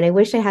anywhere. And I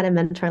wish I had a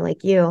mentor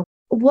like you.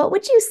 What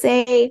would you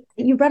say?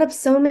 You brought up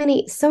so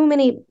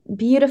many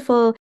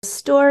beautiful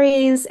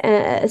stories,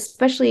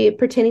 especially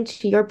pertaining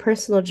to your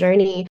personal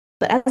journey.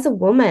 But as a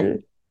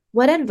woman,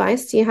 what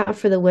advice do you have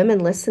for the women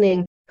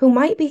listening who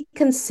might be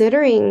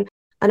considering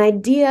an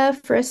idea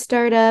for a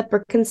startup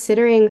or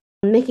considering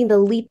making the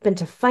leap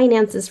into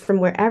finances from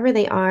wherever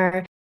they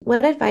are?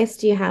 What advice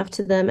do you have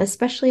to them,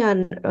 especially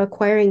on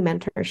acquiring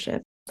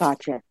mentorship?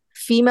 Gotcha.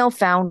 Female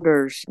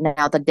founders,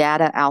 now the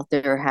data out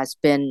there has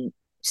been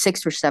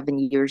 6 or 7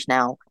 years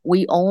now.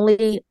 We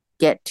only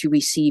get to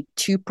receive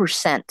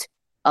 2%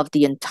 of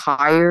the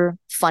entire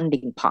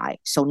funding pie.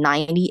 So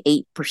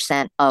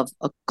 98% of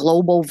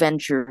global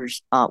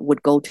ventures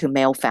would go to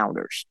male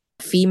founders.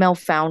 Female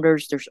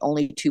founders, there's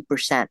only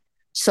 2%.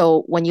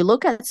 So when you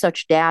look at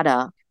such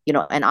data,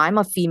 and I'm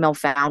a female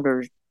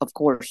founder of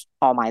course,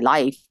 all my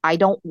life. I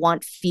don't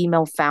want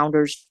female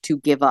founders to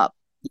give up,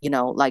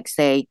 like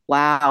say,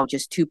 wow,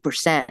 just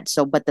 2%.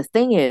 So, but the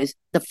thing is,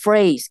 the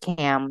phrase,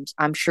 Cams,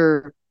 I'm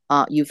sure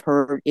you've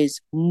heard,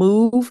 is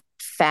move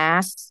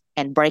fast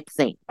and break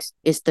things.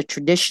 It's the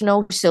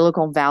traditional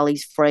Silicon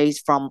Valley's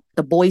phrase from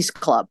the boys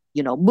club,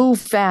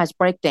 move fast,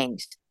 break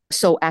things.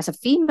 So as a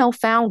female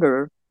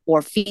founder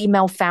or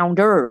female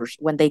founders,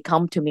 when they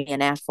come to me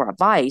and ask for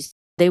advice,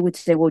 they would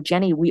say, well,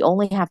 Jenny, we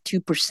only have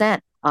 2%.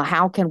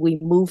 How can we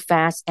move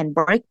fast and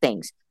break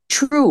things?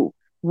 True.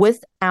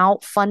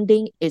 Without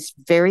funding, it's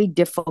very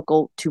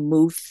difficult to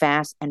move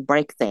fast and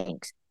break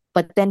things.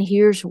 But then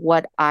here's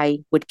what I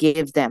would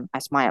give them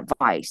as my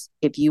advice.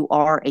 If you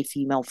are a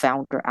female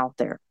founder out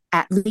there,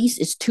 at least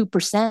it's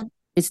 2%.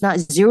 It's not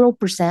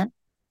 0%.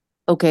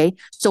 Okay.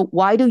 So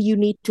why do you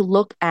need to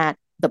look at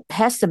the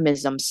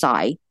pessimism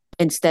side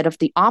instead of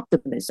the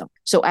optimism?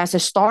 So as a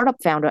startup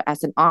founder,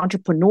 as an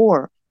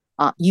entrepreneur,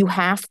 you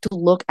have to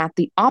look at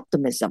the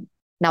optimism.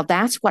 Now,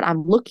 that's what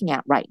I'm looking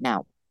at right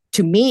now.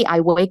 To me, I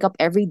wake up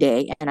every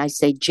day and I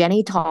say,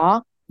 Jenny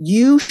Ta,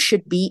 you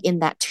should be in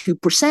that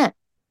 2%.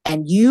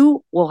 And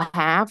you will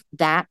have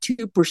that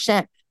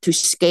 2% to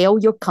scale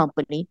your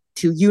company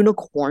to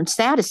unicorn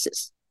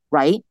statuses,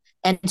 right?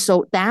 And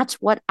so that's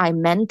what I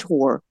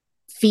mentor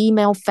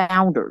female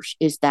founders,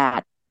 is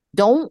that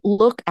don't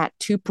look at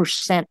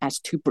 2% as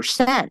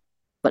 2%,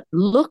 but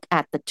look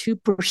at the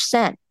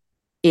 2%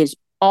 is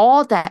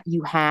all that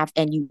you have,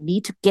 and you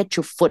need to get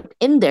your foot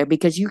in there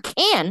because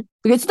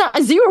it's not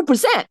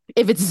 0%.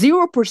 If it's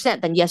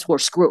 0%, then yes, we're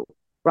screwed,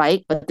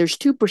 right? But there's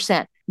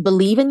 2%.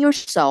 Believe in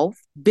yourself,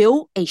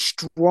 build a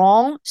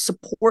strong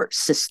support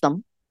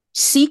system,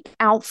 seek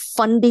out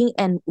funding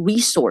and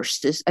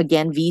resources.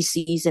 Again,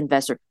 VCs,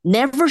 investors,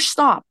 never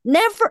stop,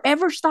 never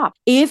ever stop.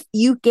 If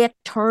you get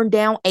turned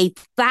down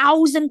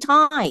 1,000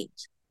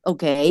 times,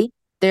 okay,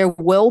 there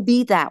will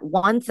be that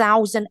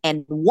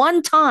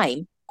 1,001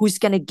 time who's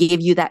going to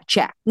give you that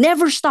check.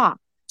 Never stop.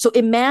 So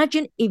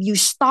imagine if you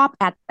stop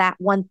at that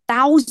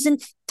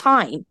 1,000th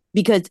time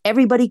because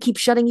everybody keeps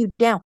shutting you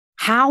down.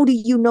 How do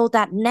you know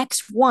that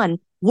next one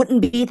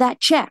wouldn't be that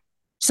check?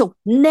 So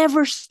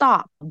never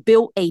stop.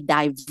 Build a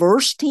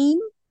diverse team.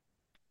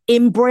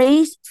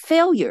 Embrace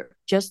failure,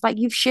 just like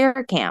you've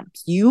shared,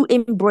 Camps. You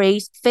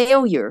embrace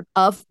failure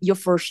of your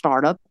first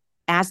startup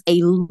as a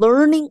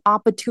learning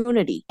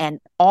opportunity, and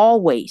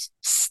always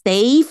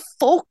stay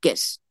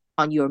focused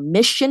on your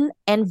mission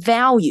and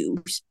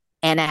values.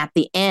 And at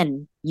the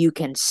end, you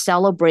can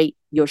celebrate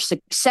your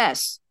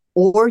success,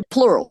 or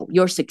plural,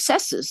 your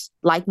successes,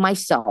 like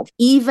myself,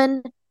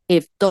 even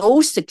if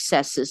those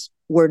successes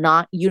were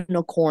not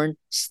unicorn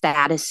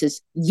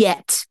statuses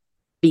yet,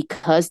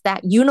 because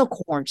that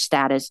unicorn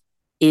status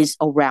is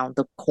around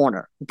the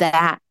corner.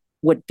 That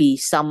would be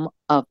some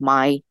of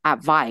my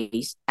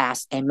advice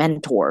as a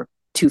mentor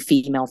to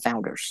female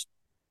founders.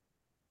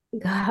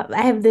 God,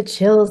 I have the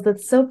chills.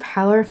 That's so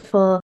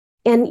powerful.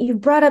 And you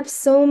brought up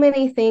so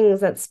many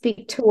things that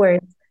speak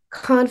towards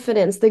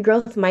confidence, the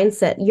growth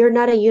mindset. You're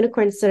not a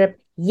unicorn startup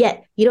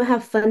yet. You don't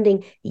have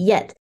funding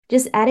yet.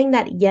 Just adding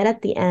that yet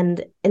at the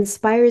end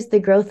inspires the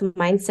growth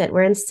mindset,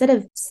 where instead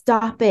of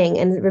stopping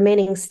and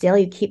remaining still,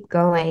 you keep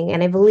going.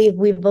 And I believe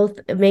we both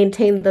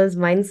maintain those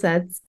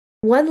mindsets.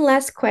 One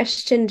last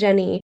question,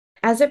 Jenny.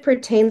 As it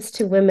pertains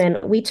to women,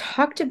 we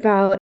talked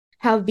about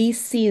how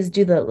VCs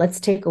do the let's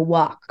take a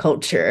walk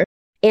culture.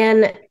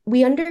 And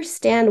we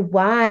understand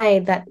why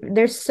that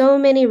there's so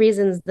many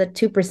reasons that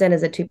 2%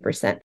 is a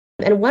 2%.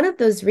 And one of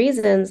those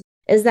reasons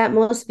is that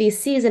most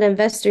VCs and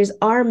investors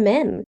are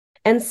men.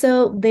 And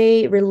so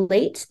they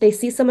relate, they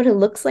see someone who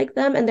looks like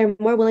them, and they're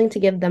more willing to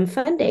give them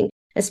funding,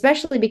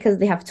 especially because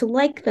they have to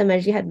like them,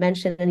 as you had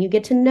mentioned, and you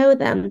get to know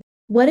them.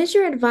 What is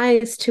your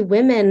advice to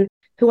women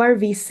who are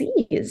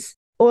VCs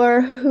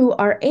or who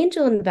are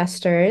angel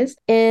investors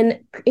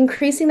in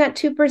increasing that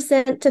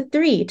 2% to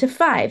 3 to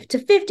 5 to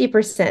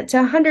 50% to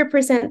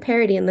 100%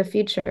 parity in the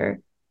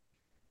future?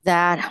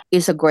 That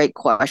is a great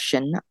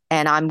question.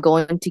 And I'm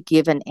going to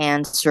give an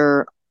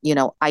answer.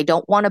 I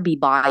don't want to be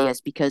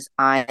biased because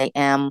I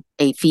am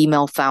a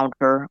female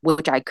founder,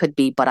 which I could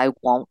be, but I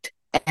won't.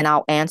 And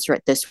I'll answer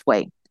it this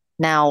way.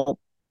 Now,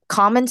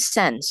 common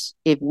sense,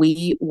 if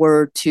we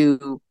were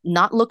to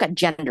not look at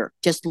gender,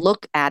 just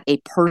look at a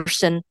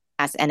person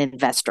as an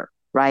investor,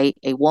 right?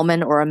 A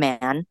woman or a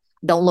man.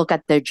 Don't look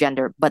at their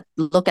gender, but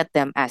look at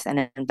them as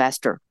an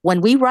investor. When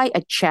we write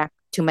a check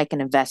to make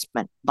an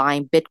investment,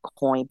 buying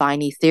Bitcoin, buying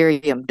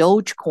Ethereum,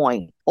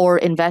 Dogecoin, or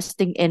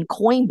investing in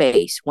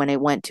Coinbase when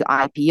it went to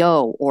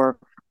IPO, or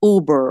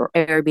Uber or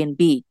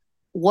Airbnb,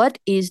 what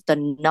is the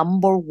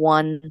number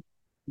one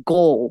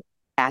goal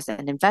as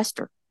an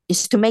investor?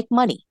 Is to make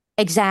money.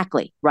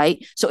 Exactly,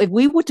 right? So if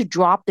we were to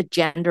drop the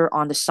gender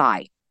on the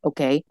side,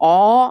 okay,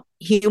 all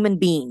human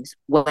beings,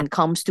 when it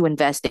comes to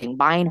investing,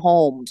 buying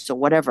homes or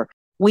whatever,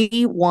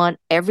 we want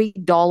every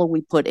dollar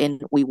we put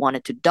in, we want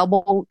it to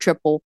double,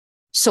 triple.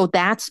 So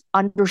that's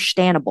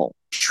understandable.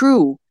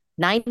 True,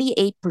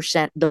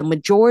 98%, the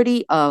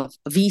majority of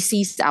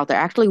VCs out there,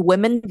 actually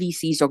women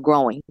VCs are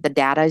growing. The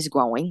data is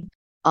growing.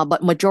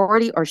 but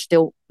majority are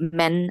still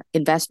men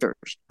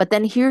investors. But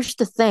then here's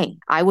the thing.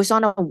 I was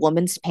on a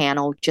women's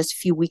panel just a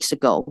few weeks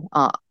ago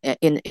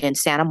in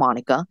Santa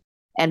Monica,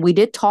 and we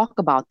did talk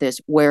about this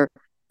where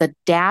the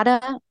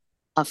data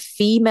of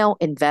female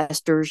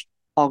investors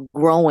are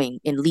growing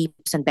in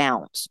leaps and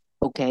bounds.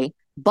 Okay.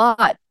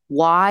 But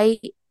why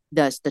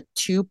does the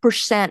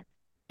 2%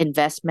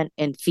 investment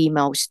in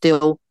female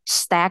still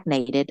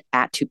stagnated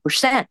at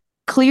 2%?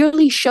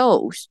 Clearly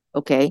shows,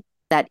 okay,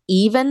 that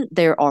even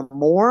there are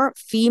more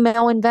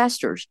female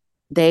investors,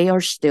 they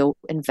are still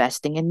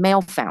investing in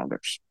male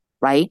founders,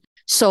 right?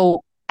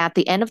 So at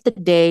the end of the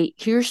day,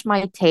 here's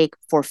my take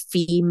for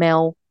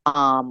female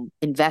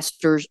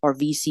investors or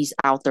VCs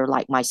out there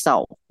like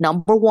myself.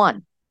 Number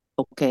one,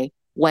 okay,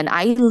 when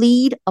I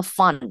lead a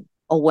fund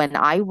or when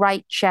I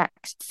write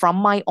checks from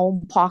my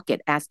own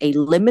pocket as a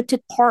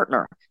limited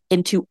partner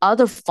into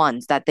other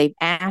funds that they've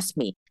asked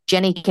me,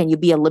 Jenny, can you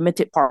be a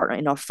limited partner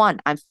in our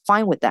fund? I'm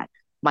fine with that.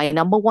 My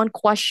number one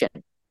question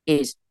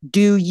is,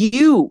 do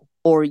you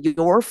or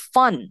your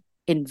fund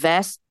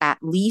invest at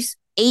least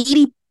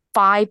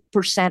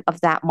 85%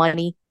 of that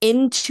money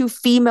into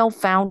female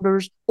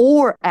founders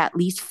or at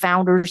least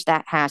founders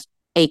that has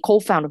a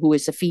co-founder who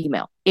is a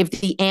female? If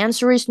the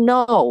answer is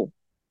no,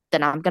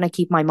 then I'm going to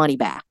keep my money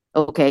back.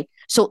 Okay.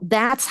 So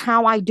that's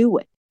how I do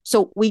it.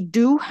 So we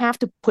do have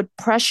to put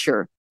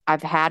pressure.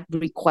 I've had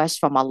requests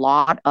from a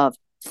lot of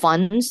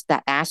funds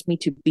that ask me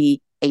to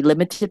be a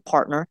limited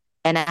partner.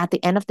 And at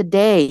the end of the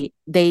day,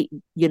 they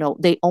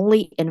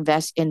only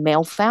invest in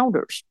male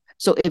founders.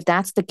 So if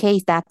that's the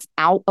case, that's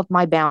out of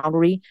my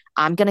boundary.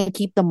 I'm going to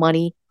keep the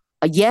money.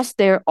 Yes,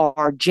 there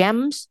are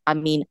gems. I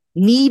mean,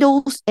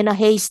 needles in a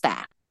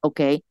haystack,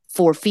 okay,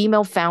 for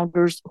female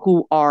founders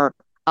who are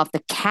of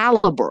the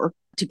caliber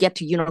to get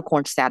to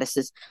unicorn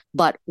statuses.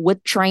 But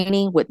with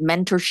training, with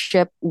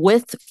mentorship,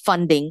 with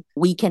funding,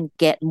 we can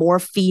get more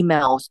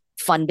females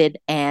funded,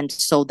 and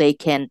so they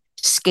can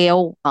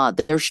scale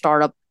their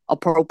startup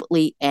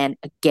appropriately and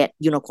get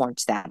unicorn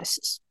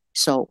statuses.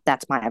 So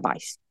that's my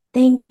advice.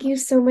 Thank you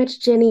so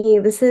much, Jenny.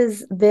 This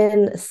has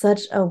been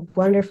such a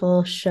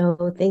wonderful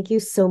show. Thank you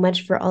so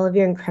much for all of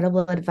your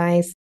incredible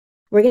advice.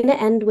 We're going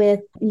to end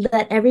with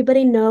let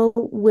everybody know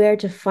where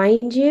to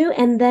find you.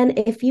 And then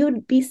if you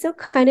would be so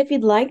kind, if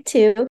you'd like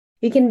to,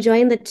 you can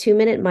join the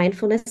 2-minute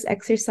mindfulness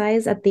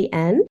exercise at the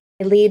end.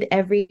 I lead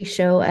every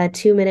show a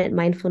 2-minute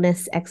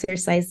mindfulness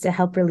exercise to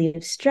help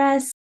relieve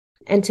stress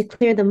and to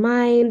clear the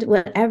mind,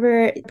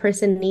 whatever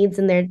person needs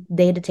in their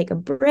day to take a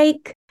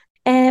break.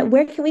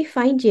 Where can we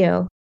find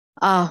you?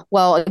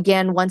 Well,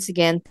 once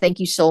again, thank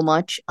you so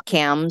much,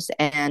 Cams,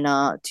 and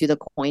to the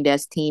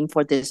CoinDesk team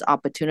for this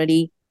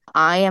opportunity.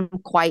 I am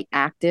quite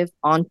active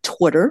on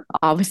Twitter,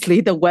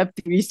 obviously the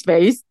Web3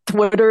 space.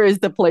 Twitter is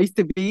the place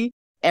to be.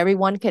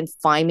 Everyone can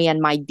find me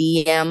and my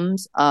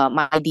DMs.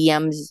 My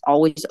DMs is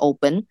always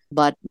open,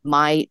 but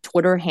my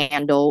Twitter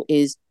handle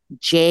is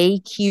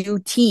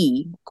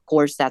JQT. Of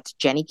course, that's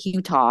Jenny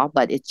Q Ta,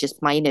 but it's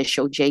just my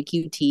initial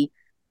JQT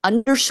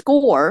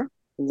 _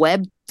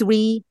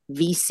 Web3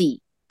 VC.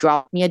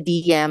 Drop me a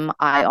DM.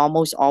 I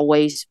almost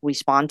always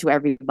respond to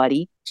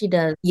everybody. She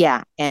does.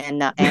 Yeah,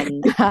 and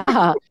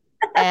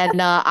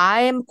and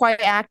I am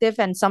quite active,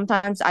 and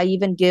sometimes I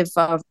even give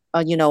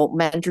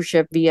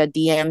mentorship via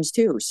DMs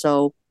too.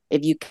 So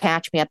if you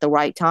catch me at the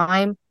right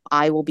time,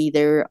 I will be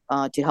there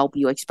to help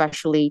you,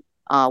 especially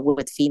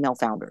with female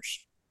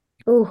founders.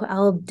 Oh,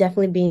 I'll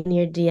definitely be in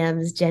your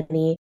DMs,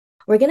 Jenny.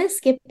 We're going to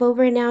skip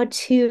over now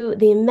to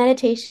the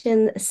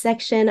meditation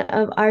section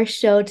of our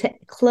show to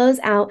close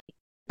out.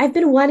 I've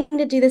been wanting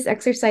to do this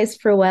exercise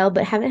for a while,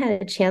 but haven't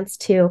had a chance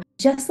to.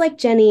 Just like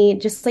Jenny,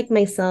 just like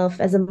myself,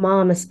 as a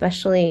mom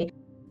especially,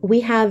 we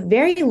have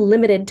very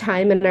limited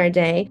time in our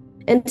day.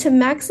 And to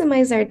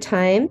maximize our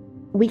time,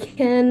 we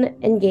can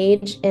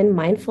engage in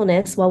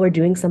mindfulness while we're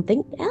doing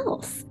something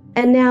else.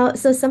 And now,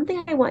 so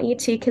something I want you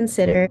to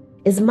consider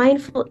is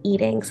mindful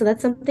eating. So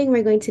that's something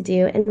we're going to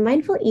do. And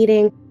mindful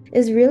eating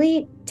is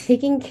really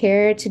taking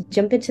care to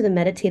jump into the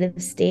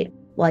meditative state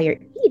while you're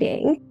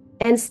eating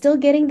and still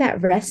getting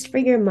that rest for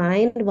your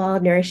mind while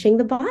nourishing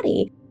the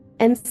body.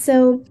 And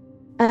so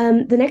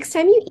the next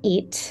time you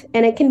eat,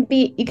 and it can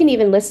be, you can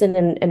even listen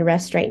and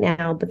rest right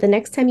now, but the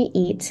next time you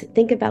eat,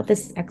 think about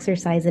this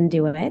exercise and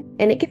do it.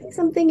 And it can be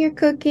something you're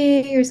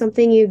cooking or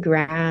something you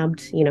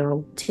grabbed,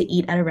 to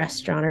eat at a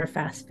restaurant or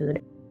fast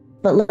food.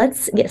 But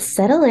let's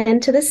settle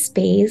into the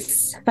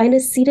space, find a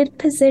seated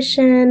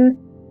position.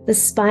 The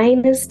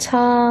spine is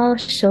tall,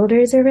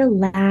 shoulders are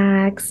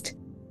relaxed.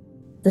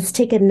 Let's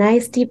take a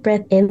nice deep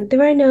breath in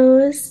through our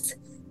nose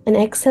and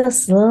exhale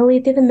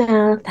slowly through the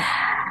mouth.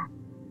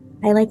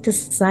 I like to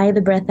sigh the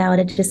breath out.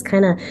 It just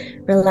kind of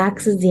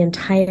relaxes the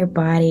entire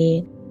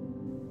body.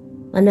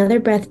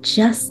 Another breath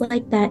just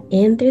like that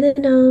in through the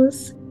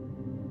nose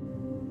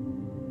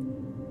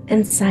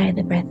and sigh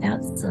the breath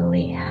out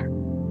slowly.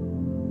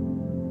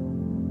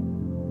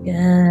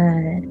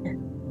 Good.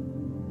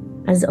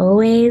 As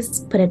always,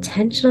 put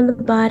attention on the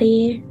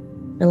body.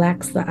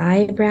 Relax the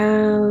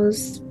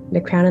eyebrows. The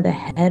crown of the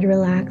head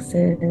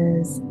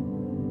relaxes.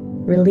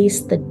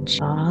 Release the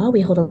jaw.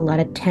 We hold a lot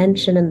of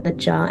tension in the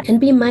jaw. And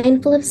be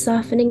mindful of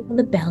softening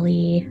the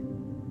belly,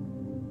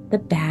 the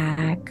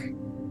back.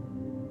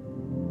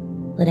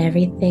 Let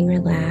everything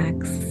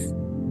relax.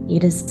 You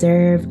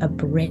deserve a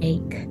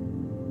break.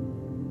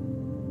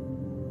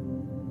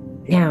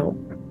 Now,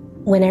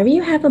 whenever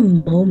you have a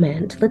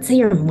moment, let's say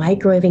you're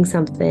microwaving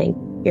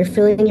something, you're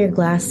filling your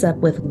glass up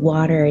with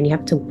water and you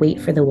have to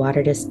wait for the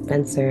water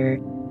dispenser.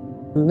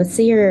 Let's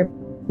say you're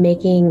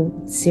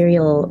making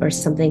cereal or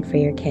something for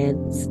your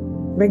kids.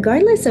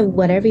 Regardless of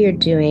whatever you're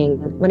doing,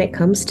 when it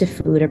comes to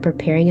food or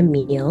preparing a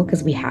meal,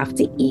 because we have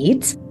to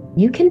eat,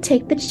 you can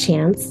take the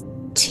chance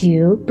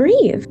to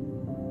breathe.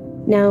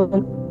 Now,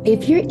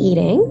 if you're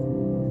eating,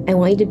 I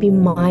want you to be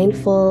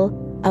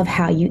mindful of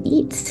how you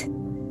eat.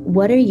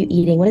 What are you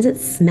eating? What does it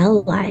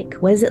smell like?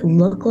 What does it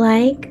look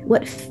like?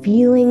 What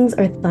feelings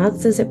or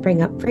thoughts does it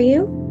bring up for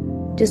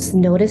you? Just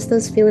notice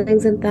those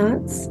feelings and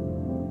thoughts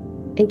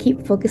and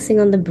keep focusing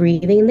on the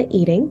breathing and the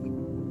eating.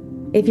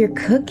 If you're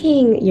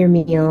cooking your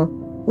meal,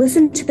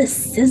 listen to the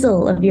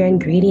sizzle of your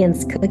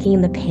ingredients cooking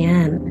in the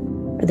pan,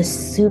 or the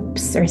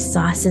soups or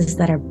sauces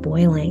that are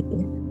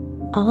boiling.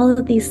 All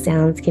of these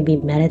sounds can be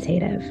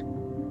meditative.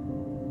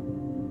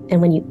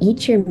 And when you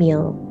eat your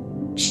meal,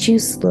 chew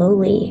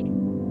slowly.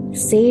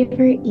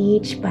 Savor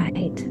each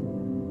bite.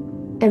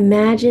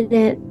 Imagine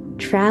it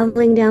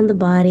traveling down the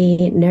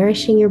body,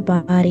 nourishing your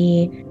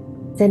body,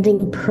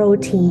 sending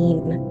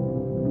protein,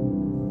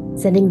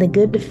 sending the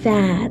good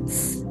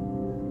fats,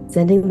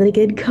 sending the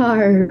good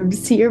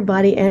carbs to your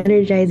body,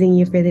 energizing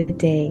you for the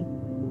day.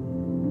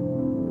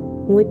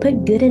 When we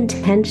put good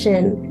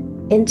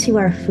intention into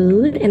our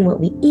food and what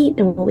we eat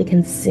and what we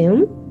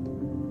consume,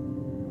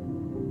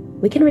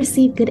 we can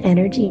receive good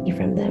energy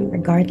from them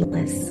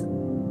regardless.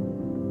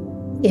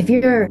 If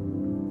you're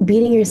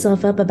beating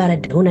yourself up about a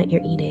donut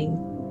you're eating,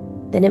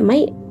 then it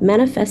might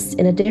manifest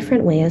in a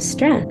different way as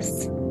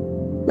stress.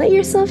 Let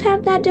yourself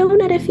have that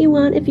donut if you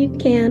want, if you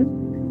can,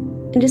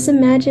 and just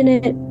imagine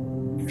it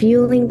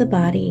fueling the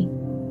body.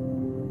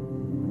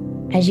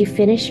 As you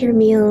finish your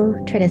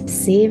meal, try to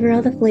savor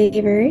all the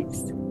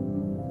flavors.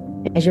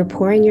 As you're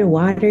pouring your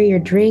water, your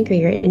drink, or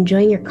you're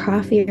enjoying your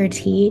coffee or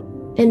tea,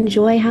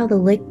 enjoy how the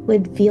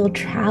liquid feels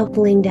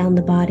traveling down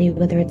the body,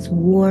 whether it's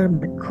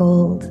warm or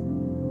cold.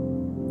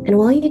 And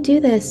while you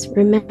do this,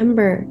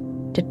 remember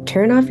to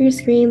turn off your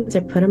screens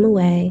or put them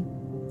away,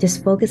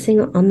 just focusing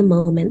on the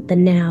moment, the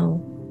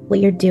now, what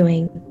you're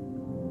doing.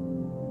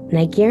 And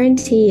I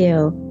guarantee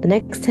you, the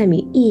next time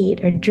you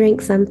eat or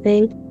drink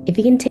something, if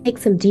you can take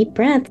some deep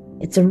breaths,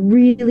 it's a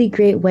really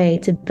great way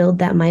to build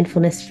that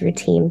mindfulness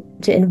routine,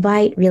 to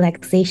invite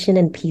relaxation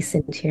and peace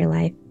into your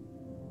life.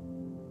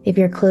 If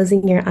you're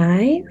closing your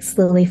eyes,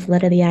 slowly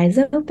flutter the eyes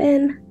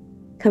open.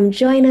 Come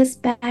join us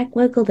back,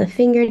 wiggle the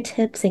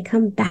fingertips, and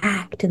come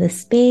back to the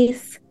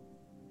space.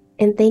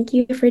 And thank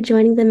you for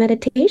joining the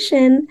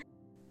meditation.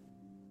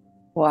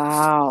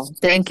 Wow.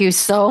 Thank you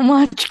so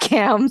much,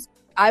 Cam.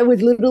 I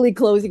was literally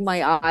closing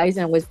my eyes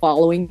and was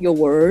following your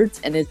words.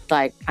 And it's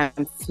like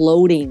I'm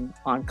floating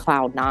on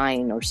cloud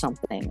 9 or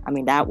something. I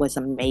mean, that was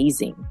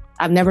amazing.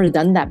 I've never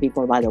done that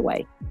before, by the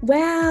way.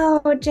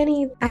 Wow,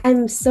 Jenny,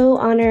 I'm so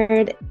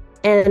honored.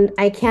 And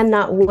I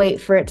cannot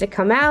wait for it to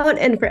come out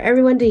and for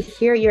everyone to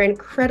hear your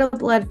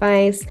incredible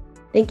advice.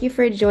 Thank you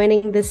for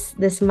joining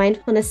this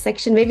mindfulness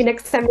section. Maybe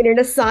next time you're in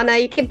a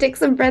sauna, you can take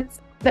some breaths.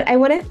 But I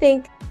want to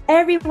thank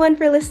everyone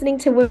for listening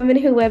to Women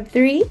Who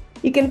Web3.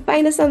 You can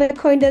find us on the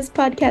CoinDesk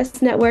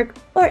Podcast Network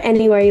or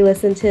anywhere you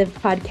listen to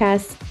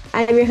podcasts.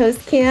 I'm your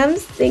host,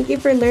 Cams. Thank you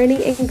for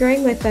learning and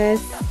growing with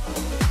us.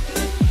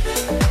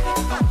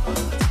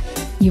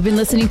 You've been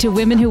listening to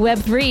Women Who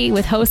Web3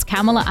 with host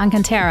Kamala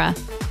Alcantara.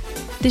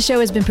 This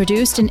show has been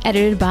produced and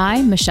edited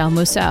by Michelle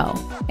Mousseau.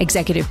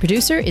 Executive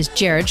producer is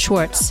Jared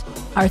Schwartz.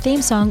 Our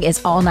theme song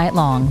is All Night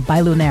Long by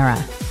Lunera.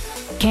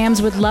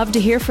 Cams would love to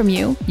hear from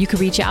you. You can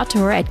reach out to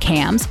her at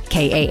Cams,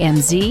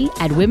 K-A-M-Z,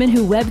 at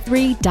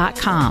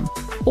womenwhoweb3.com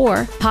or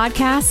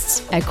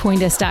podcasts at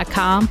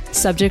coindesk.com,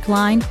 subject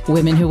line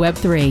Women Who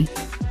Web3.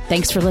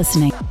 Thanks for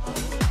listening.